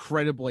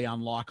incredibly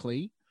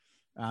unlikely,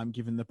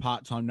 given the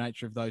part-time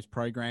nature of those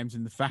programs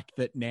and the fact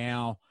that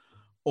now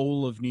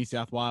all of New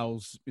South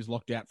Wales is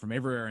locked out from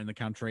everywhere in the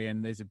country,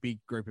 and there's a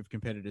big group of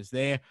competitors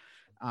there.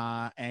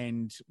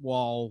 And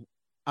while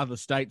other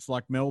states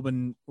like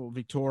Melbourne or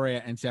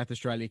Victoria and South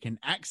Australia can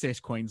access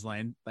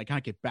Queensland, they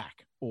can't get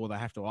back, or they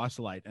have to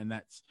isolate, and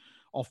that's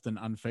often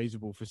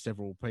unfeasible for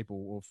several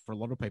people, or for a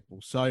lot of people.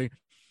 So,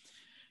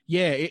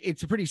 yeah,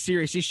 it's a pretty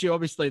serious issue.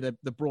 Obviously,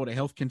 the broader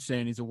health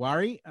concern is a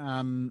worry,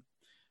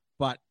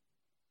 but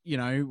you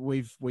know,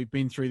 we've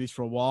been through this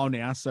for a while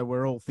now, so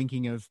we're all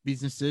thinking of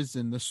businesses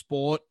and the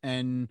sport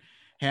and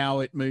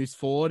how it moves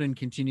forward and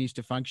continues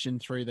to function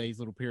through these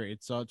little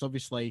periods. So it's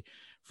obviously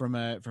from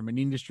an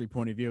industry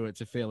point of view,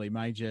 it's a fairly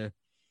major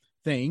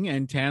thing.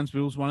 And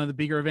Townsville's one of the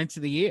bigger events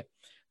of the year.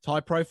 It's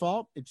high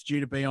profile. It's due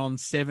to be on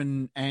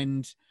 7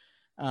 and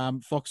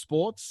Fox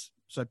Sports.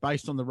 So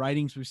based on the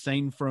ratings we've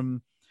seen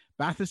from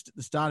Bathurst at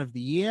the start of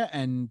the year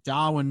and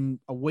Darwin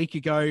a week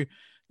ago,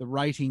 the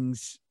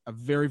ratings are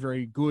very,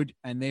 very good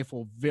and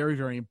therefore very,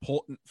 very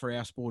important for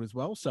our sport as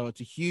well. So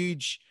it's a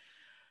huge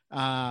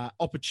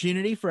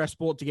opportunity for our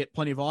sport to get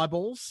plenty of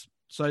eyeballs.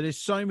 So there's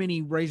so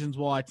many reasons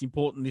why it's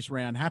important this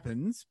round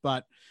happens,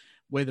 but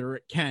whether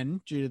it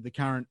can, due to the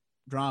current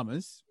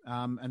dramas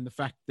and the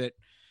fact that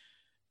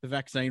the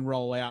vaccine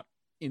rollout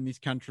in this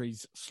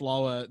country's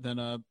slower than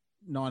a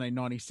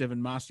 1997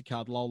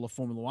 MasterCard Lola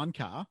Formula One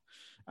car,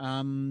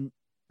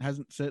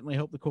 hasn't certainly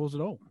helped the cause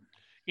at all.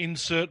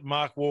 Insert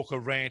Mark Walker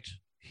rant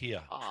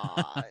here.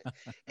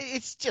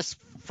 It's just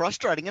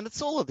frustrating, and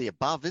it's all of the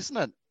above, isn't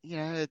it? You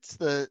know, it's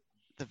the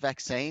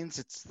vaccines,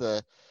 it's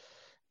the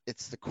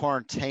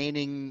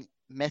quarantining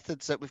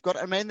methods that we've got.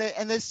 I mean,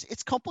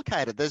 it's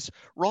complicated. There's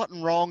right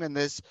and wrong, and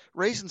there's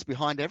reasons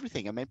behind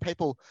everything. I mean,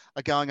 people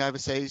are going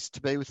overseas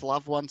to be with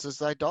loved ones as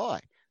they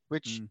die,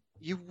 which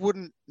you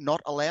wouldn't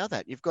not allow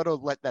that. You've got to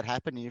let that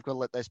happen, and you've got to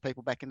let those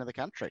people back into the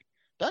country,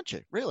 don't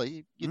you?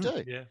 Really, you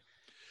do. Yeah.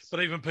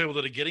 But even people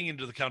that are getting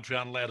into the country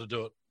aren't allowed to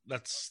do it.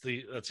 That's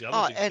the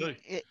other thing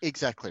too.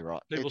 Exactly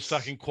right. People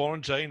stuck in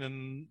quarantine,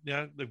 and you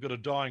know they've got a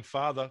dying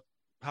father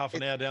half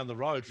an hour down the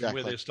road from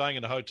where they're staying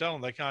in a hotel,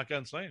 and they can't go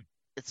and see him.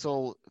 It's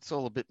all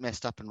a bit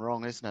messed up and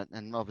wrong, isn't it?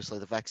 And obviously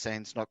the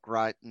vaccine's not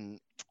great, and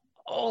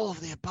all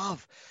of the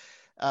above.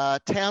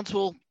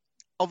 Townsville,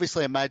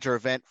 obviously a major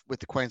event with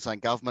the Queensland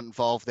government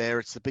involved there.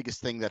 It's the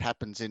biggest thing that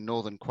happens in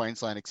northern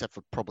Queensland, except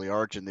for probably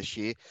Origin this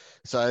year.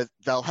 So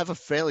they'll have a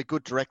fairly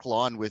good direct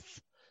line with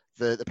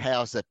the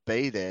powers that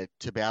be there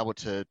to be able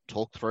to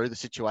talk through the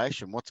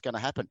situation, what's going to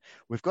happen.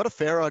 We've got a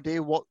fair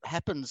idea what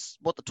happens,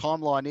 what the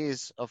timeline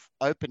is of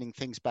opening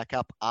things back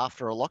up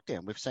after a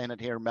lockdown. We've seen it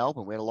here in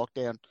Melbourne. We had a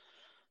lockdown,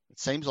 it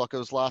seems like it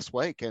was last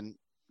week, and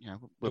you know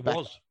we're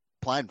back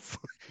playing.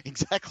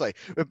 Exactly,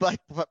 we're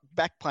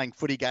back playing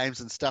footy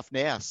games and stuff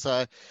now.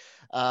 So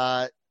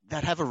that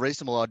have a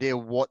reasonable idea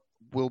what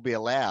will be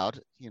allowed.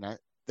 You know,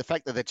 the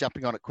fact that they're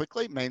jumping on it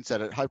quickly means that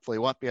it hopefully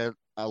won't be a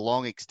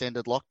long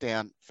extended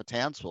lockdown for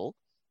Townsville,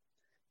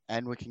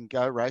 and we can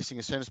go racing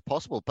as soon as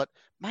possible. But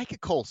make a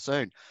call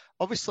soon.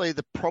 Obviously,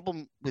 the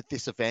problem with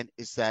this event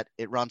is that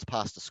it runs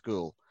past a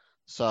school.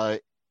 So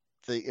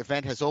the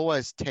event has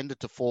always tended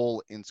to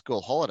fall in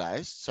school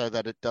holidays so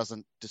that it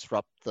doesn't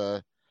disrupt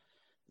the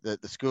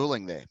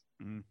schooling there,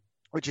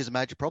 which is a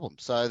major problem.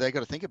 So they've got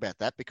to think about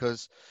that,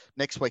 because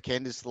next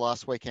weekend is the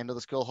last weekend of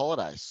the school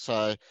holidays.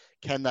 So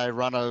can they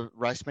run a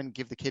raceman,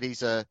 give the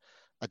kiddies a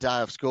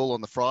day of school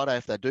on the Friday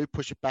if they do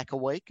push it back a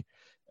week,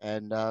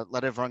 and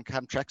let everyone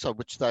come trackside,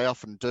 which they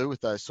often do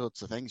with those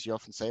sorts of things. You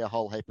often see a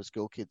whole heap of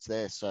school kids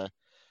there. So,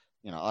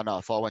 you know, I know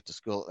if I went to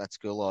school at that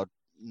school, I'd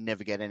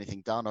never get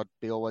anything done. I'd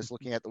be always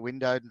looking out the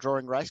window and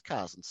drawing race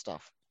cars and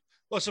stuff.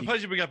 Well, I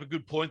suppose you bring up a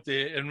good point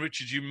there, and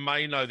Richard, you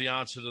may know the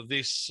answer to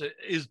this.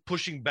 Is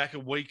pushing back a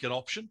week an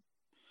option?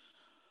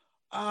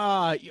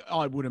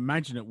 I would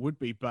imagine it would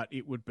be, but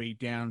it would be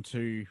down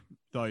to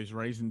those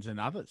reasons and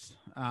others.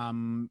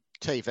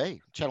 TV,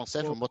 Channel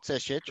 7, what's their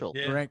schedule?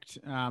 Yeah. Correct.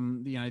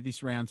 You know,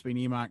 this round's been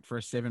earmarked for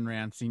a 7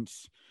 round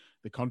since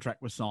the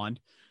contract was signed.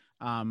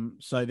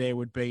 So there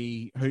would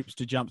be hoops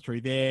to jump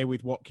through there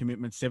with what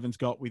commitment 7's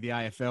got with the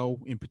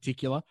AFL in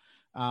particular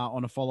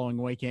on a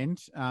following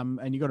weekend.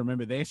 And you've got to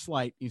remember their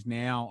slate is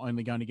now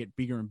only going to get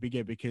bigger and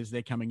bigger because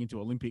they're coming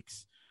into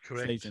Olympics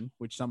season,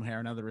 which somehow or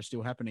another is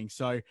still happening.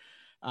 So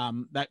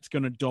that's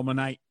going to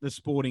dominate the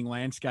sporting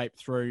landscape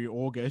through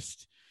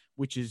August,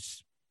 which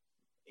is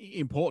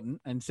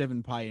important. And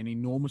 7 pay an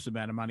enormous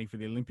amount of money for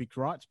the Olympic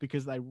rights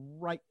because they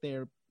rate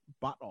their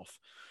butt off,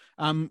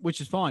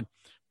 which is fine.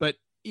 But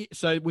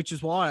So, which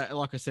is why,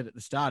 like I said at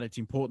the start, it's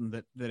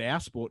important that our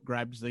sport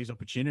grabs these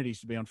opportunities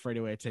to be on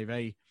free-to-air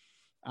TV,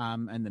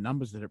 and the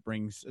numbers that it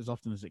brings as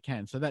often as it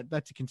can. So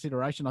that's a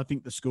consideration. I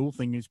think the school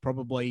thing is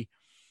probably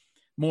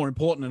more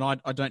important,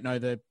 and I don't know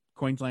the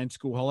Queensland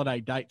school holiday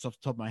dates off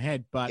the top of my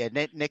head, but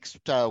next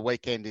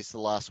weekend is the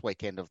last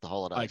weekend of the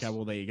holidays. Okay,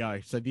 well there you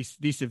go. So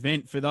this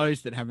event, for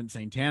those that haven't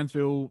seen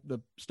Townsville, the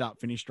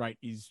start-finish straight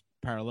is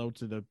parallel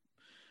to the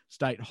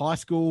state high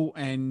school,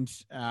 and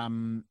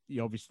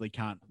you obviously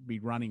can't be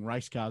running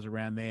race cars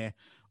around there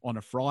on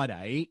a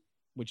Friday,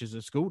 which is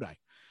a school day.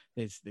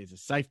 There's a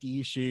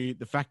safety issue.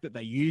 The fact that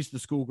they use the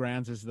school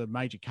grounds as the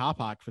major car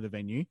park for the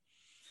venue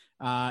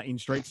in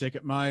street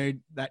circuit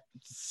mode, that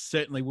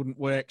certainly wouldn't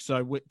work.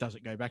 So does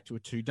it go back to a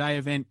 2-day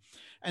event?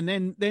 And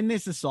then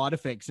there's the side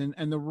effects.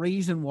 And the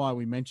reason why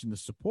we mentioned the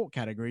support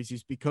categories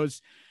is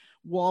because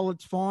while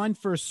it's fine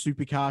for a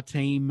supercar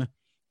team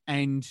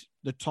and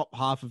the top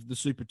half of the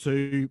Super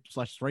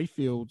 2/3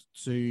 field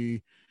to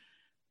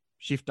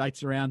shift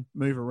dates around,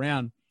 move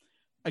around,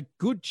 a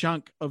good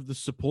chunk of the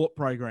support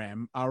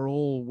program are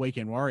all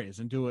weekend warriors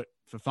and do it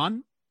for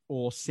fun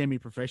or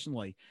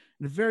semi-professionally.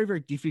 And it's very,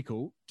 very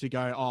difficult to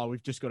go,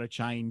 we've just got to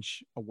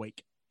change a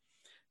week.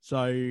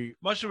 So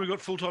most of them have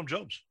got full-time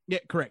jobs. Yeah,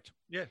 correct.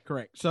 Yeah,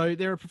 correct. So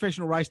there are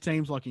professional race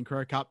teams like in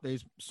Crow Cup.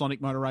 There's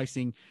Sonic Motor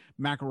Racing,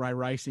 McElroy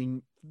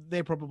Racing.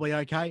 They're probably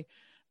okay.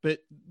 But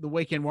the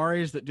weekend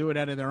warriors that do it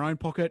out of their own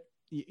pocket,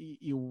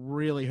 you'll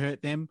really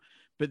hurt them.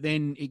 But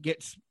then it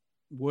gets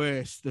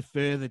worse the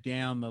further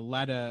down the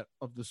ladder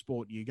of the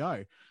sport you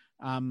go.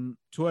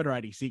 Toyota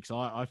 86,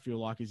 I feel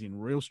like, is in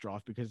real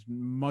strife because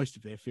most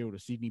of their field are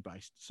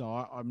Sydney-based. So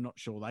I'm not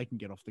sure they can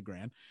get off the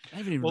ground. They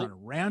haven't even run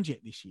around yet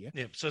this year.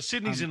 Yeah, so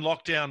Sydney's in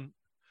lockdown,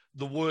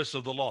 the worst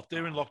of the lot.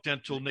 They're in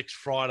lockdown till next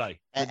Friday.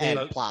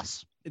 And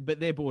plus.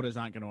 But their borders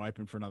aren't going to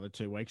open for another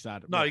 2 weeks. No,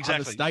 exactly.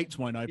 Other states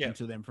won't open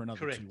to them for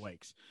another 2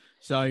 weeks.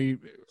 So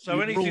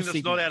anything that's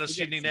Sydney, not out of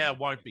Sydney now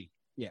won't be.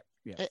 Yeah.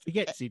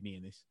 Forget Sydney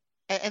in this.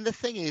 And the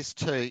thing is,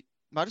 too,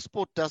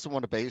 motorsport doesn't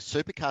want to be,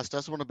 supercars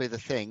doesn't want to be the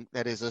thing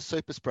that is a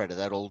super spreader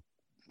that'll,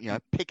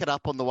 pick it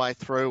up on the way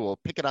through or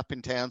pick it up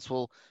in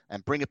Townsville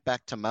and bring it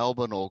back to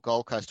Melbourne or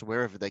Gold Coast or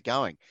wherever they're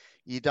going.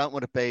 You don't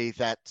want to be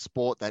that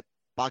sport that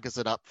buggers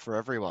it up for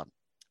everyone.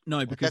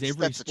 No, because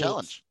that's the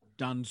challenge.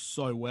 Done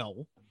so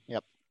well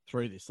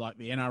through this, like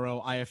the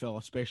NRL, AFL,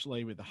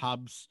 especially with the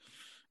hubs,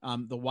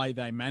 the way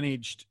they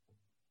managed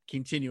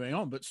continuing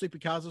on, but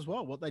supercars as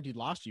well. What they did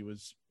last year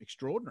was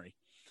extraordinary.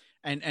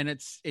 And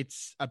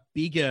it's a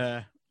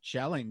bigger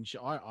challenge,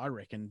 I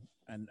reckon,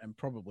 and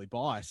probably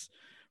bias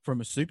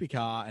from a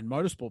supercar and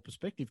motorsport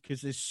perspective,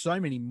 because there's so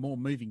many more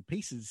moving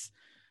pieces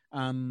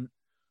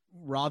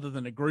rather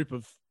than a group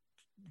of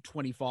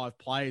 25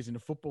 players in a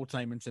football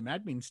team and some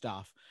admin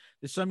staff.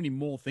 There's so many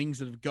more things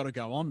that have got to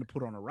go on to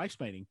put on a race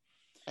meeting.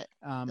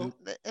 And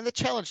the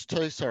challenge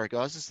too, sorry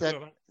guys, is that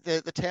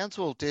the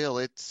Townsville deal,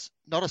 it's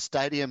not a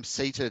stadium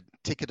seated,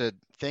 ticketed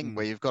thing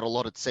where you've got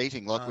allotted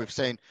seating like we've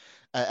seen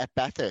at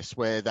Bathurst,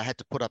 where they had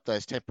to put up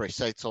those temporary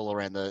seats all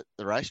around the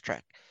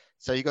racetrack.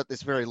 So you got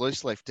this very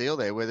loose leaf deal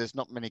there where there's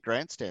not many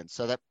grandstands.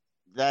 So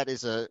that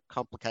is a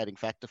complicating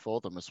factor for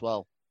them as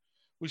well.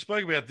 We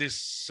spoke about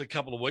this a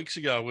couple of weeks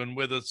ago and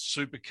whether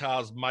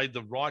supercars made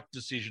the right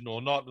decision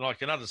or not. And I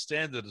can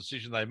understand the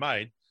decision they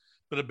made,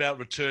 but about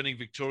returning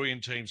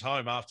Victorian teams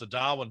home after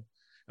Darwin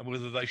and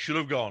whether they should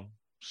have gone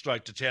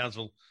straight to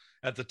Townsville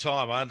at the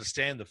time. I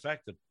understand the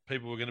fact that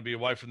people were going to be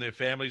away from their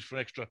families for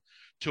an extra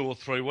 2 or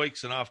 3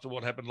 weeks. And after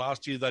what happened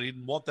last year, they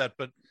didn't want that.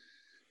 But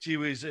gee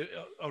whiz,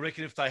 I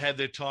reckon if they had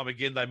their time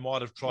again, they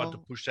might have tried to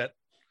push that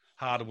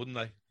harder, wouldn't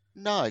they?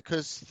 No,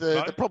 because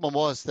the problem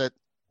was that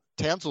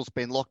Townsville's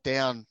been locked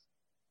down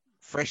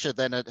fresher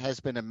than it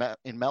has been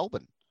in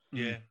Melbourne.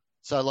 Yeah.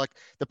 So,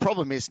 the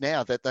problem is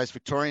now that those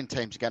Victorian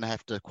teams are going to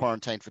have to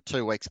quarantine for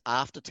 2 weeks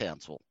after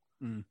Townsville.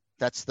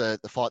 That's the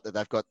fight that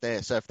they've got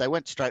there. So if they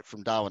went straight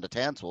from Darwin to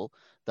Townsville,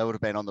 they would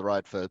have been on the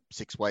road for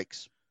 6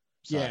 weeks.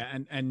 So. Yeah,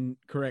 and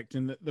correct.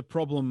 And the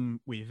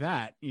problem with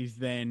that is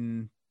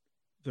then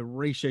the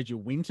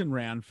rescheduled Winton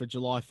round for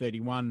July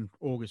 31,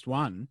 August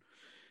 1.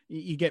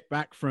 You get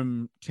back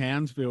from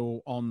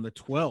Townsville on the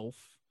 12th,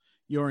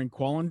 you're in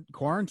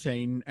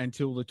quarantine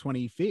until the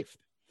 25th.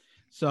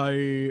 So,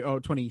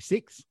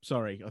 26th,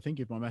 sorry, I think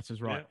if my maths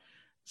is right. Yeah.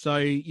 So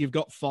you've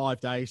got 5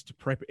 days to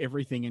prep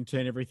everything and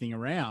turn everything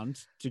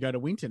around to go to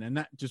Winton, and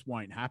that just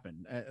won't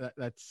happen.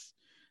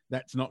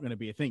 That's not going to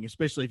be a thing,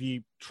 especially if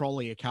you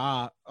trolley a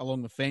car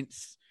along the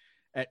fence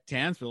at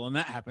Townsville, and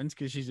that happens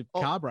because she's a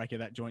car breaker,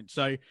 that joint.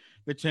 So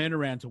the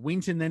turnaround to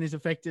Winton then is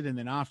affected, and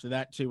then after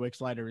that, 2 weeks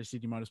later is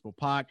Sydney Motorsport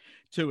Park,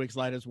 2 weeks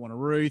later is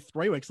Wanneroo,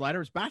 3 weeks later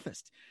is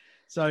Bathurst.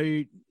 So,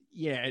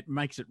 yeah, it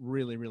makes it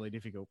really, really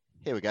difficult.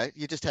 Here we go.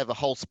 You just have a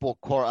whole sport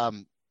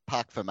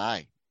park for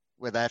May,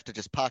 where they have to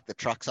just park the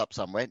trucks up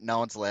somewhere. No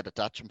one's allowed to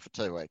touch them for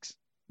 2 weeks.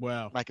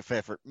 Wow. Make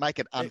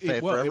it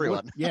unfair for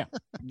everyone. Yeah.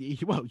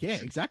 Well, yeah,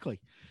 exactly.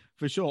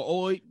 For sure.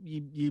 Or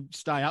you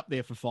stay up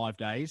there for 5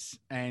 days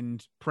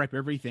and prep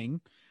everything,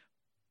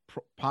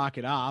 park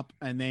it up,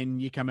 and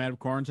then you come out of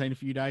quarantine a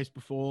few days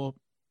before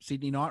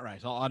Sydney night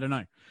race. I don't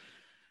know.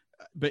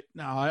 But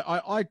no,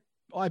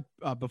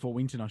 I before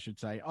Winton, I should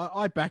say,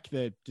 I back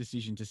the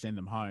decision to send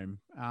them home.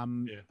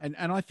 And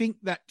I think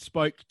that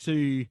spoke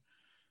to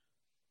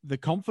the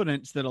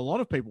confidence that a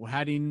lot of people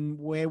had in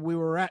where we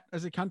were at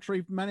as a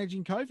country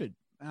managing COVID.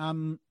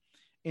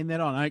 In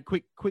that, I know,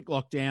 quick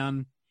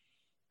lockdown,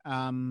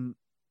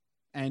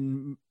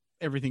 and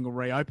everything will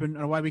reopen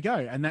and away we go.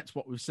 And that's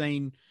what we've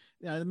seen.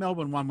 You know, the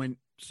Melbourne one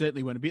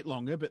certainly went a bit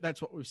longer, but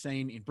that's what we've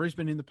seen in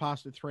Brisbane in the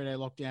past with 3-day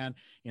lockdown,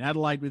 in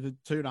Adelaide with a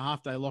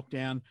 2.5-day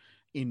lockdown,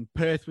 in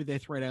Perth with their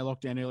 3-day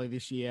lockdown earlier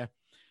this year.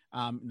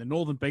 The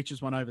Northern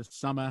Beaches one over the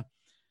summer.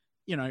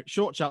 You know,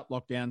 short, sharp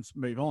lockdowns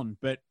move on.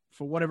 But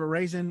for whatever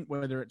reason,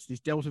 whether it's this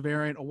Delta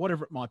variant or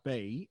whatever it might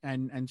be,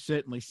 and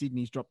certainly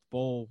Sydney's dropped the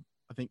ball,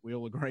 I think we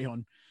all agree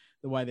on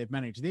the way they've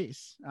managed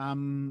this.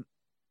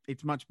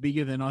 It's much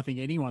bigger than I think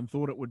anyone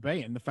thought it would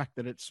be. And the fact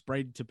that it's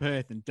spread to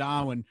Perth and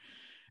Darwin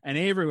and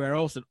everywhere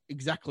else at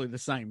exactly the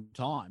same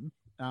time.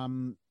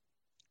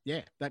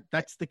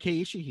 That's the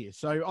key issue here.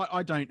 So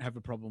I don't have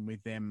a problem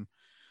with them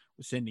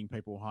sending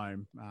people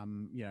home.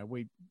 You know,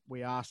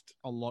 we asked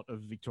a lot of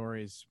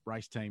Victoria's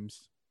race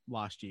teams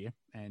last year,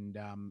 and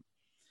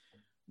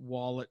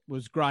while it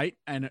was great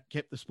and it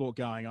kept the sport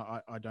going,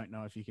 I don't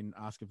know if you can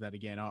ask of that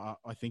again.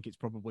 I think it's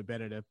probably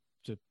better to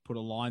put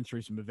a line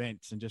through some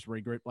events and just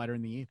regroup later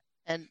in the year.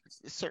 And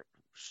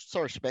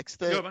sorry, Specs,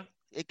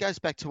 it goes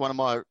back to one of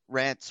my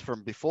rants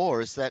from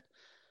before, is that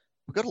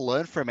we've got to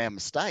learn from our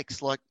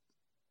mistakes. Like,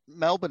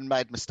 Melbourne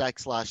made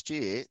mistakes last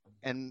year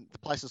and the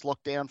place was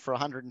locked down for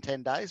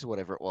 110 days or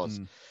whatever it was.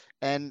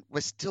 And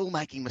we're still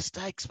making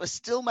mistakes.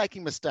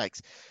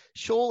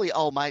 Surely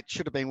old mate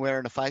should have been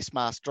wearing a face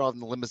mask driving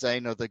the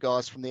limousine of the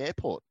guys from the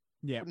airport.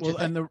 Yeah, well,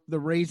 and the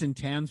reason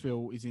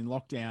Townsville is in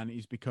lockdown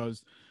is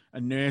because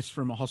a nurse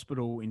from a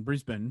hospital in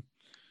Brisbane,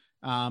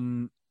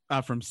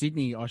 from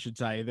Sydney, I should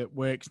say, that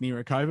works near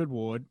a COVID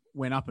ward,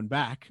 went up and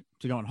back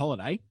to go on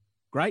holiday.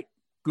 Great,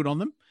 good on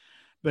them,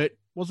 but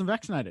wasn't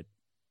vaccinated.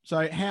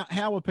 So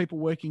how are people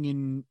working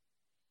in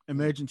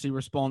emergency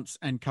response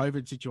and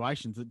COVID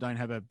situations that don't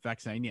have a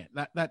vaccine yet?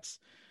 That's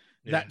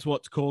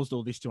what's caused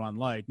all this to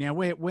unload. Now,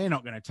 we're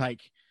not going to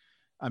take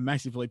a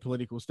massively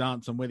political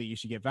stance on whether you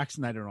should get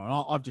vaccinated or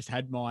not. I've just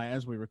had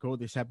as we record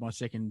this, had my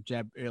second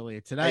jab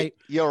earlier today. Hey,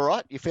 you all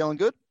right? You feeling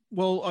good?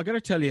 Well, I got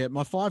to tell you,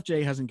 my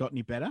 5G hasn't got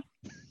any better.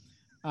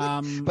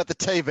 But the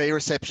TV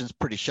reception's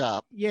pretty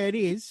sharp. Yeah, it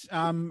is.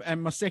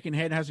 And my second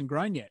head hasn't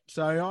grown yet.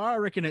 So I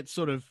reckon it's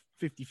sort of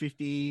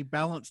 50-50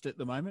 balanced at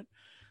the moment.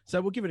 So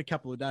we'll give it a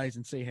couple of days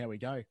and see how we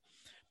go.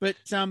 But,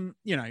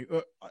 you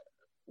know,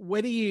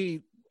 whether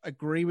you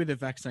agree with the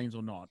vaccines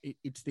or not,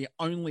 it's the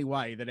only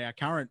way that our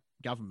current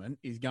government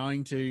is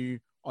going to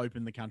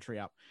open the country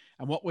up.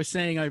 And what we're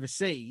seeing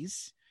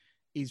overseas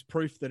is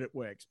proof that it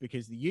works,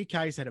 because the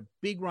UK's had a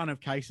big run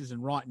of cases,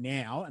 and right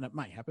now, and it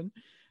may happen,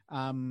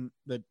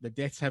 the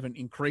deaths haven't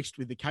increased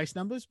with the case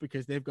numbers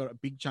because they've got a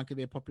big chunk of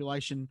their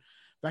population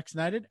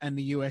vaccinated, and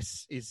the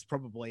US is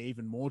probably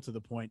even more to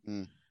the point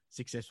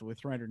successful with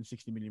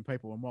 360 million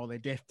people. And while their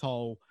death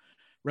toll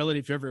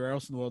relative to everywhere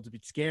else in the world is a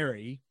bit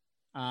scary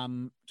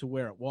to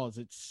where it was,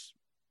 it's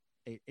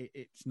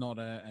not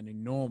an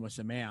enormous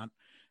amount,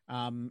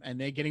 and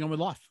they're getting on with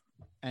life,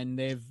 and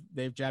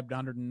they've jabbed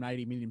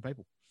 180 million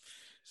people.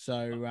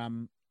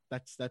 So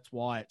that's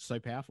why it's so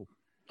powerful.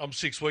 I'm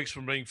 6 weeks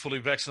from being fully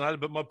vaccinated,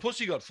 but my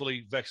pussy got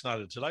fully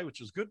vaccinated today, which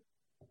was good.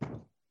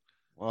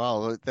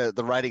 Well,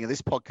 the rating of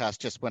this podcast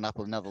just went up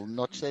another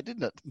notch there,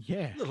 didn't it?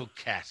 Yeah. Little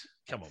cat.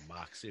 Come on,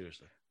 Mark,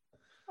 seriously.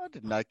 I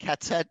didn't know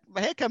cats had...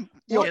 How come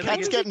your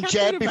cat's getting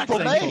jabbed before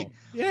me?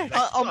 Yeah.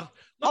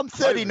 I'm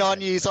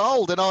 39 years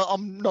old and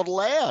I'm not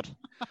allowed.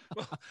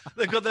 Well,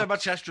 they've got that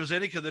much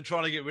AstraZeneca, they're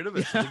trying to get rid of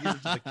it, so they give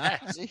it to the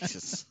cats.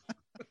 Jesus.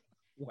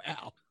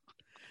 Wow.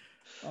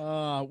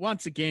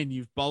 Once again,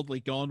 you've boldly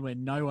gone where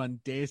no one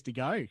dares to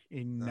go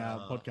in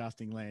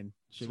podcasting land.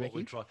 That's what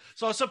we try.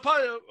 So I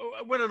suppose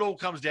when it all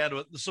comes down to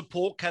it, the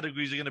support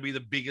categories are going to be the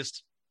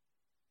biggest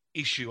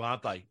issue,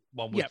 aren't they?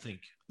 One would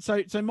think.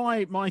 So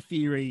my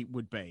theory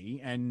would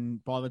be,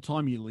 and by the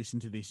time you listen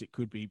to this, it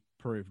could be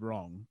proved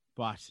wrong,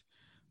 but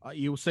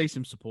you'll see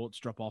some supports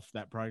drop off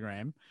that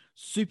program.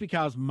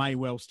 Supercars may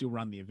well still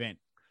run the event.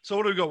 So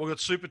what do we got? We've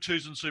got Super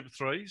 2s and Super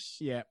 3s.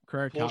 Yeah,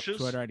 Carrera Cup,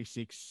 Toyota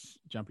 86,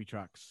 Jumpy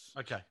Trucks.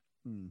 Okay.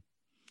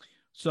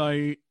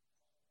 So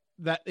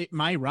that it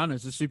may run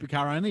as a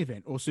supercar only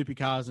event, or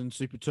supercars and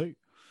Super 2.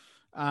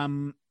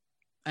 And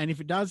if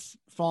it does,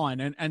 fine.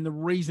 And the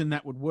reason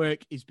that would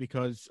work is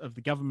because of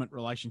the government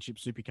relationship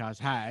supercars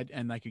had,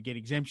 and they could get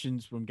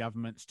exemptions from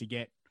governments to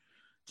get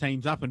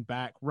teams up and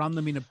back, run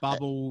them in a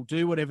bubble,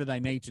 do whatever they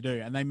need to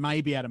do, and they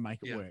may be able to make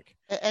it work.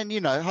 And, you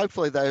know,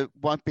 hopefully there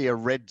won't be a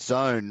red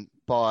zone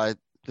by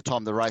the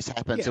time the race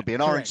happens. It'll be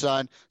an orange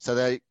zone, so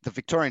the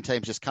Victorian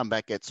teams just come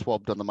back, get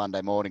swabbed on the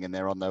Monday morning, and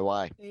they're on their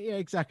way.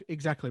 Yeah,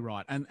 exactly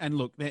right. And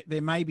look,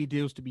 there may be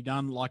deals to be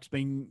done, like's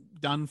been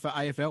done for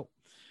AFL,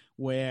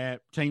 where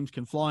teams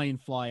can fly in,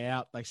 fly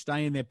out, they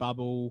stay in their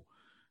bubble,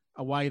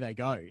 away they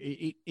go.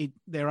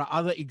 There are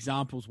other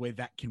examples where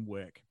that can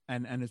work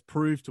and has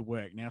proved to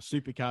work. Now,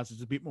 supercars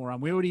is a bit more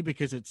unwieldy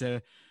because it's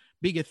a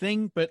bigger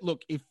thing. But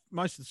look, if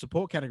most of the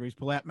support categories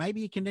pull out,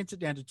 maybe you condense it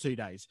down to 2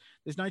 days.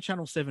 There's no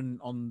Channel 7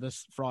 on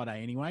this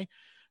Friday anyway.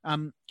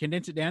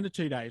 Condense it down to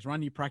 2 days,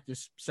 run your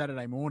practice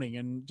Saturday morning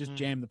and just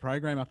jam the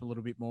program up a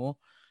little bit more.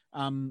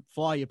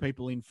 Fly your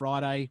people in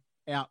Friday,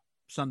 out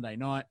Sunday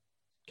night,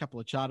 couple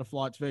of charter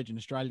flights. Virgin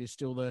Australia is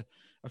still the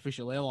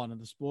official airline of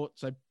the sport,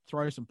 so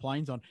throw some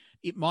planes on.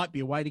 It might be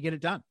a way to get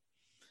it done,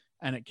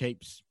 and it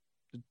keeps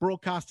the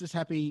broadcasters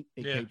happy.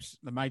 It keeps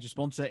the major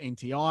sponsor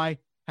NTI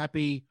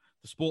happy,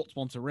 the sport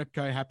sponsor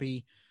Repco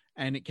happy,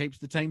 and it keeps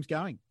the teams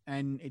going.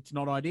 And it's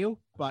not ideal,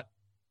 but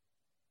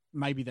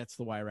maybe that's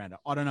the way around it.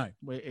 I don't know.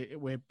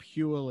 We're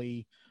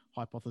purely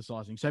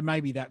hypothesizing, so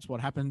maybe that's what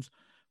happens.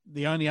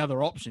 The only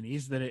other option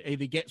is that it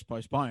either gets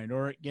postponed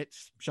or it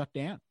gets shut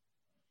down.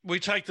 We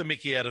take the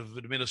mickey out of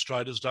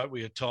administrators, don't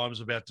we, at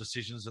times about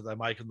decisions that they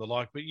make and the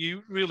like. But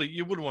you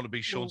wouldn't want to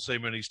be Sean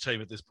Seamer and his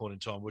team at this point in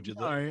time, would you?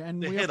 No,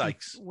 and the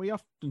headaches. We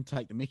often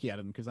take the mickey out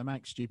of them because they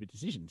make stupid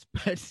decisions.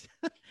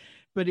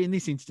 But in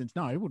this instance,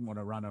 no, I wouldn't want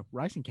to run a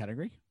racing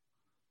category.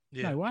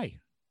 Yeah. No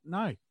way.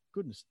 No,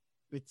 goodness.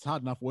 It's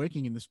hard enough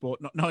working in the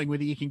sport, not knowing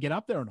whether you can get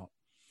up there or not.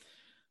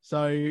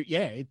 So,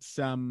 yeah, it's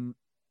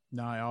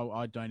no,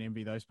 I don't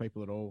envy those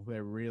people at all.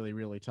 They're really,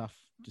 really tough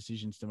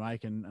decisions to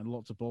make and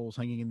lots of balls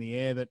hanging in the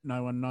air that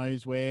no one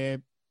knows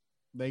where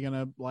they're going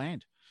to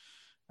land,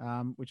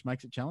 which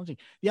makes it challenging.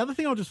 The other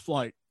thing I'll just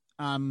float,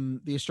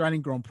 the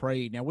Australian Grand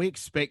Prix. Now, we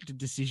expect a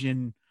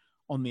decision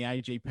on the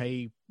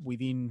AGP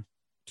within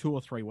 2 or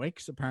 3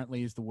 weeks,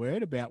 apparently is the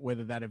word, about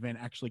whether that event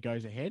actually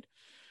goes ahead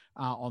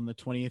on the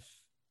 20th,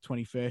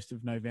 21st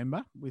of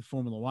November with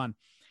Formula One.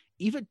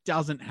 If it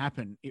doesn't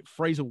happen, it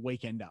frees a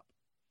weekend up.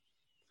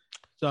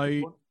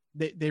 So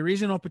there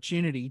is an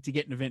opportunity to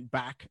get an event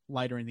back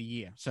later in the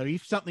year. So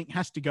if something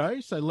has to go,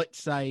 so let's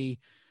say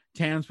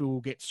Townsville will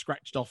get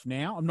scratched off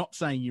now. I'm not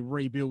saying you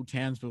rebuild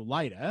Townsville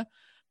later,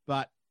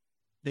 but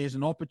there's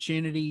an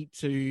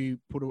to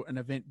put an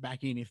event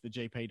back in if the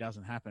GP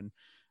doesn't happen.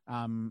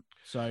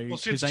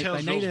 Since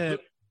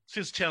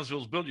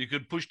Townsville's built, you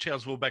could push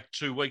Townsville back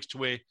 2 weeks to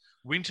where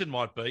Winton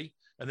might be,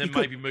 and then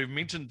maybe move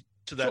Winton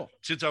to that,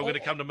 since they were going to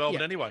come to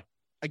Melbourne anyway.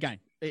 Again,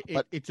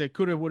 it's a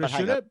coulda, woulda,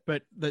 shoulda,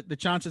 but the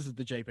chances of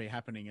the GP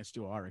happening are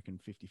still, I reckon,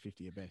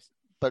 50-50 at best.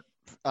 But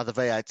are the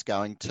V8s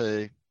going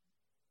to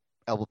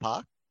Albert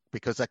Park?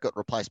 Because that got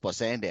replaced by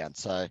Sandown,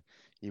 so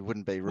you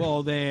wouldn't be...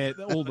 Well, they're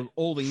but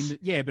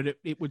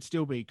it would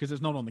still be, because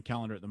it's not on the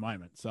calendar at the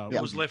moment. So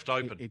it was left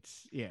open.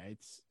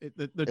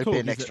 The talk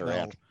is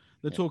that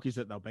talk is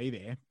that they'll be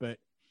there, but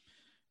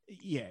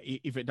yeah,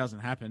 if it doesn't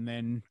happen,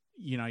 then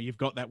you've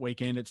got that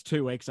weekend. It's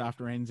 2 weeks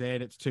after NZ.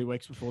 It's 2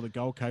 weeks before the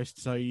Gold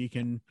Coast, so you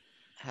could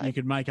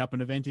make up an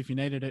event if you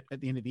needed it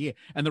at the end of the year.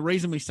 And the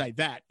reason we say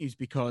that is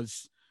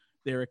because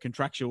there are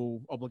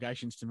contractual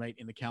obligations to meet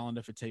in the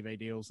calendar for TV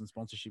deals and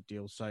sponsorship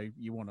deals. So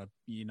you want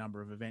your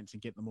number of events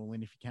and get them all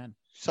in if you can.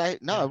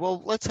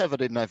 Well, let's have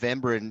it in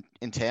November in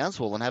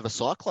Townsville and have a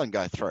cyclone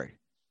go through.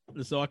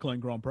 The Cyclone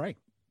Grand Prix.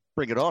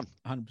 Bring it on.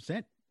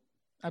 100%.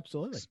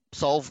 Absolutely.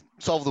 Solve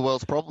the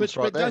world's problems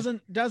but there.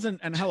 Doesn't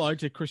and hello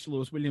to Chris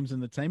Lewis-Williams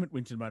and the team at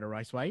Winton Motor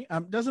Raceway.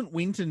 Doesn't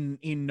Winton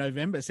in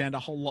November sound a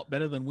whole lot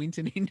better than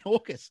Winton in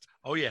August?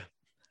 Oh yeah.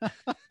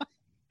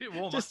 Bit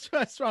warmer. Just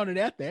throwing it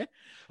out there.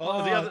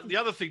 The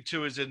other thing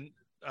too is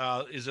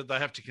that they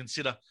have to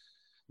consider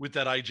with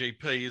that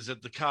AGP is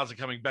that the cars are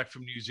coming back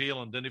from New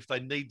Zealand, and if they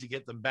need to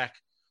get them back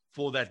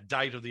for that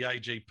date of the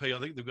AGP, I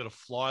think they've got to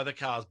fly the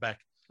cars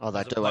back. Oh,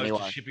 they do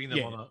anyway. Shipping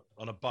them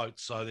on a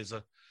boat, so there's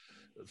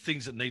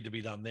things that need to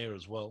be done there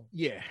as well.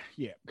 Yeah,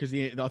 because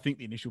I think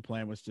the initial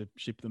plan was to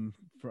ship them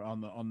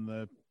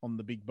on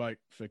the big boat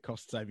for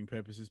cost saving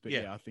purposes. But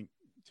I think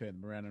turn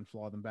them around and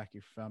fly them back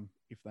if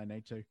they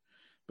need to.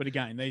 But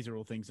again, these are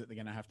all things that they're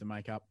going to have to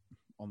make up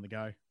on the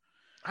go.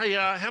 Hey,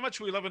 how much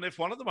are we loving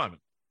F1 at the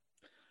moment?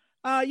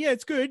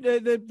 It's good.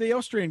 The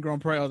Austrian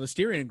Grand Prix, or the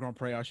Styrian Grand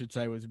Prix, I should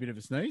say, was a bit of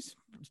a snooze.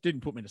 It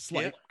didn't put me to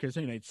sleep because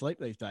who needs sleep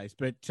these days?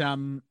 But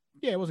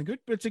it wasn't good.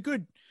 But it's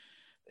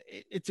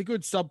a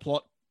good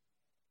subplot.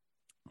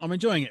 I'm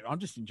enjoying it. I'm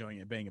just enjoying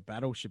it being a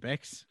battle,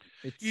 Shebex.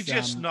 You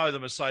just know the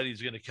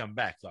Mercedes are going to come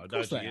back, though,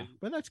 don't you?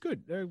 But that's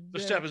good.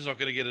 Verstappen's not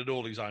going to get it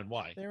all his own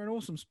way. They're an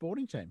awesome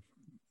sporting team.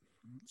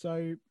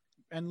 So,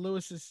 and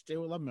Lewis is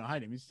still, love him or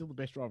hate him, he's still the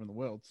best driver in the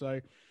world.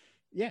 So,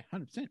 yeah,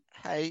 100%.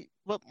 Hey,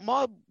 but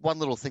my one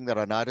little thing that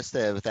I noticed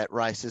there with that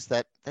race is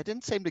that they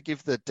didn't seem to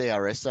give the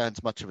DRS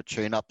zones much of a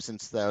tune-up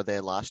since they were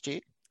there last year.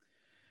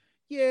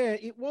 Yeah,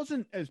 it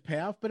wasn't as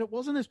powerful, but it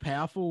wasn't as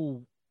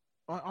powerful.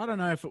 I don't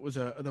know if it was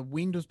the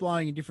wind was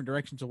blowing in different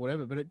directions or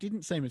whatever, but it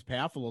didn't seem as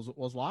powerful as it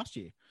was last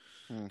year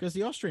because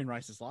the Austrian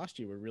races last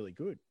year were really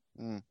good.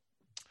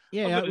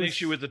 Yeah, I've got an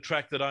issue with the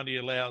track that only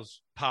allows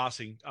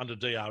passing under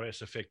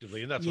DRS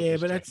effectively, and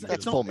that's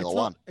that's Formula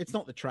One. It's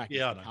not the track, it's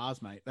the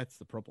cars, mate. That's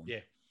the problem. Yeah.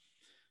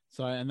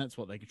 So, and that's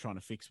what they're trying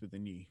to fix with the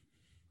new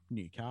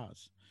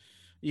cars.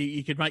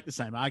 You could make the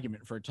same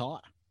argument for a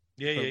tyre.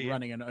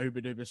 running an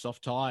uber-duper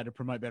soft tyre to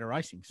promote better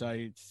racing. So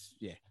it's,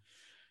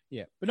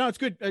 yeah. But no, it's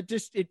good.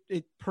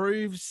 It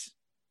proves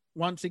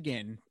once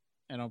again,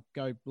 and I'll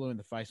go blue in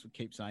the face with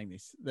keep saying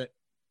this, that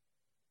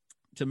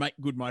to make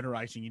good motor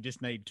racing, you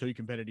just need two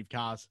competitive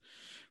cars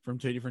from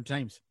two different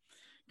teams.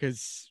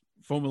 Because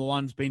Formula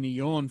One's been a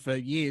yawn for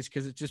years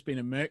because it's just been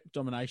a Merc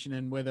domination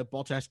and whether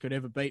Bottas could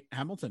ever beat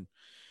Hamilton.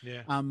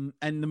 Yeah.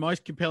 And the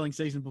most compelling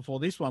season before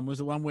this one was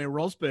the one where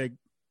Rosberg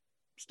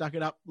stuck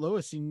it up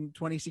Lewis in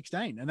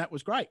 2016. And that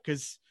was great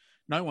because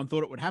no one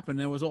thought it would happen.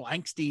 There was all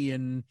angsty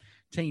and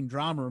team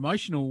drama,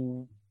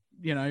 emotional,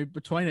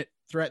 between it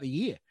throughout the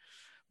year.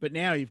 But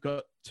now you've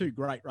got two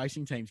great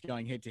racing teams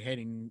going head-to-head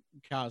in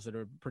cars that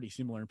are pretty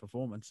similar in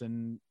performance.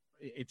 And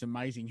it's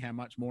amazing how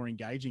much more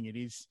engaging it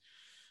is,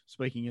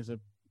 speaking as a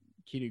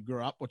kid who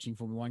grew up watching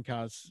Formula One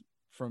cars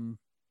from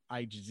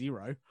age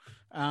 0.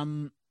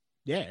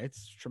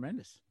 It's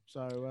tremendous.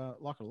 So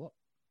like it a lot.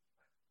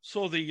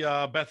 Saw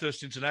the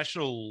Bathurst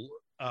International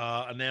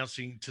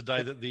announcing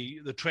today that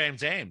the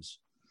Trans Ams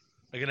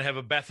are going to have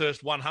a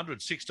Bathurst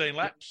 100, 16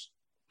 laps.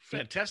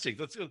 Fantastic.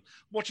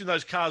 Watching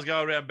those cars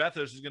go around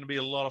Bathurst is going to be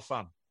a lot of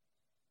fun.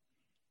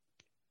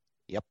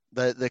 Yep.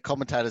 The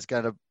commentator's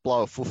going to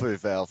blow a fufu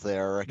valve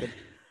there, I reckon.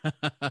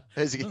 I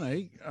don't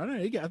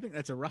know. I think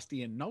that's a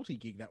Rusty and Nolte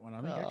gig, that one,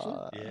 I think,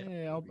 actually.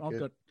 Yeah,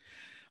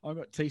 I've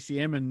got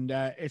TCM and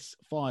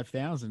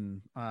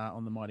S5000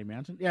 on the Mighty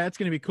Mountain. Yeah, it's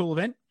going to be a cool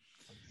event.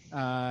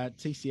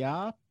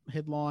 TCR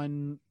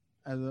headline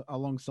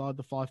alongside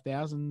the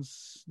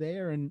 5000s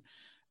there, and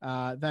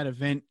that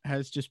event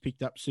has just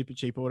picked up Super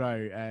Cheap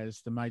Auto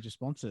as the major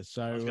sponsor.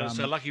 So I was going to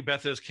say, lucky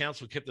Bathurst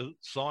Council kept the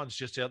signs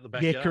just out the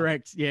backyard. Yeah,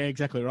 correct. Yeah,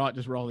 exactly right.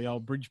 Just roll the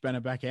old bridge banner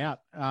back out.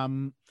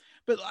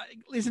 But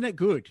isn't it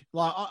good?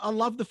 Like, I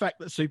love the fact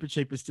that Super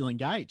Cheap is still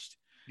engaged.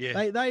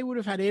 Yeah, they would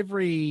have had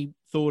every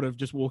thought of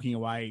just walking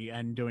away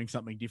and doing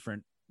something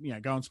different.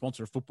 Go and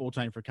sponsor a football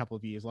team for a couple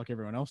of years like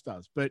everyone else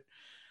does. But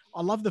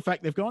I love the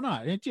fact they've gone,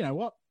 you know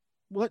what?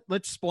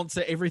 Let's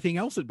sponsor everything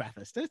else at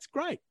Bathurst. That's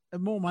great.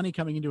 And more money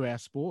coming into our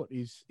sport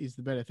is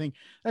the better thing.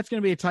 That's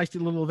going to be a tasty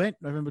little event,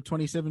 November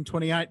 27,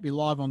 28, be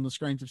live on the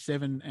screens of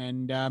 7,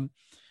 and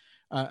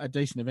a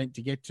decent event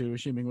to get to,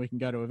 assuming we can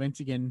go to events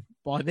again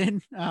by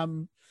then.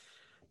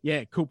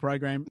 Cool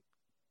program.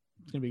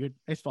 It's going to be good.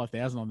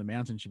 S5000 on the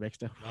mountain,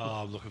 Shebexter.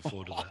 Oh, I'm looking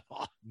forward to that.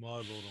 My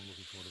Lord, I'm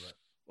looking forward to that.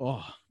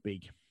 Oh,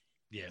 big.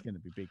 Yeah. It's going to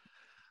be big.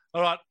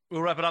 All right,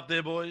 we'll wrap it up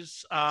there,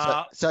 boys.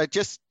 So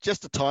just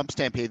a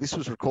timestamp here. This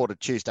was recorded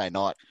Tuesday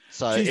night.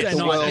 So Tuesday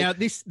night. Now,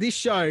 this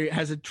show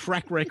has a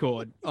track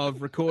record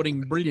of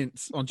recording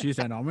brilliance on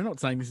Tuesday night. We're not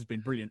saying this has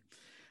been brilliant.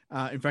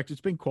 In fact,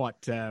 it's been quite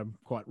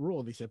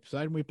raw this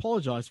episode, and we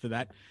apologise for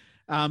that.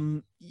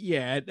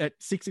 At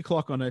 6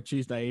 o'clock on a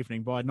Tuesday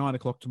evening, by 9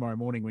 o'clock tomorrow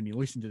morning, when you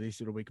listen to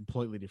this, it'll be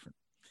completely different.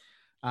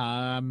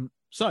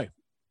 So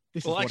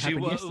this is what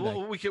happened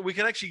yesterday. We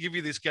can actually give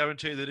you this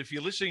guarantee that if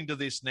you're listening to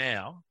this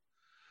now,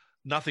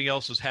 nothing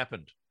else has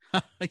happened.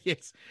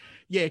 Yes.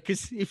 Yeah,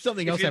 because if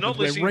something else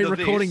happens, we're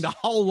re-recording the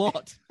whole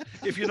lot.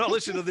 If you're not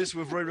listening to this,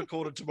 we've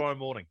re-recorded tomorrow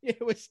morning. Yeah,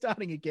 we're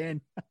starting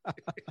again.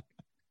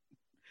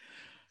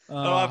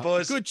 All right,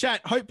 boys. Good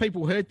chat. Hope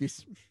people heard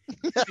this.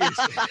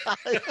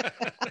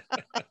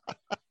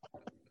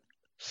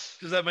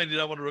 Does that mean you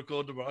don't want to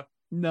record tomorrow?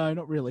 No,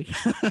 not really.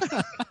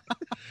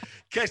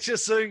 Catch you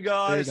soon,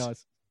 guys. Yeah,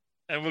 guys.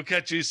 And we'll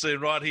catch you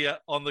soon right here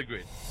on The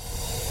Grid.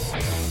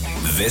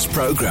 This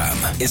program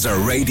is a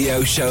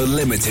Radio Show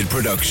Limited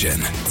production.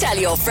 Tell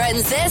your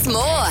friends there's more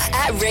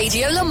at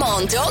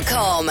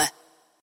radiolemans.com.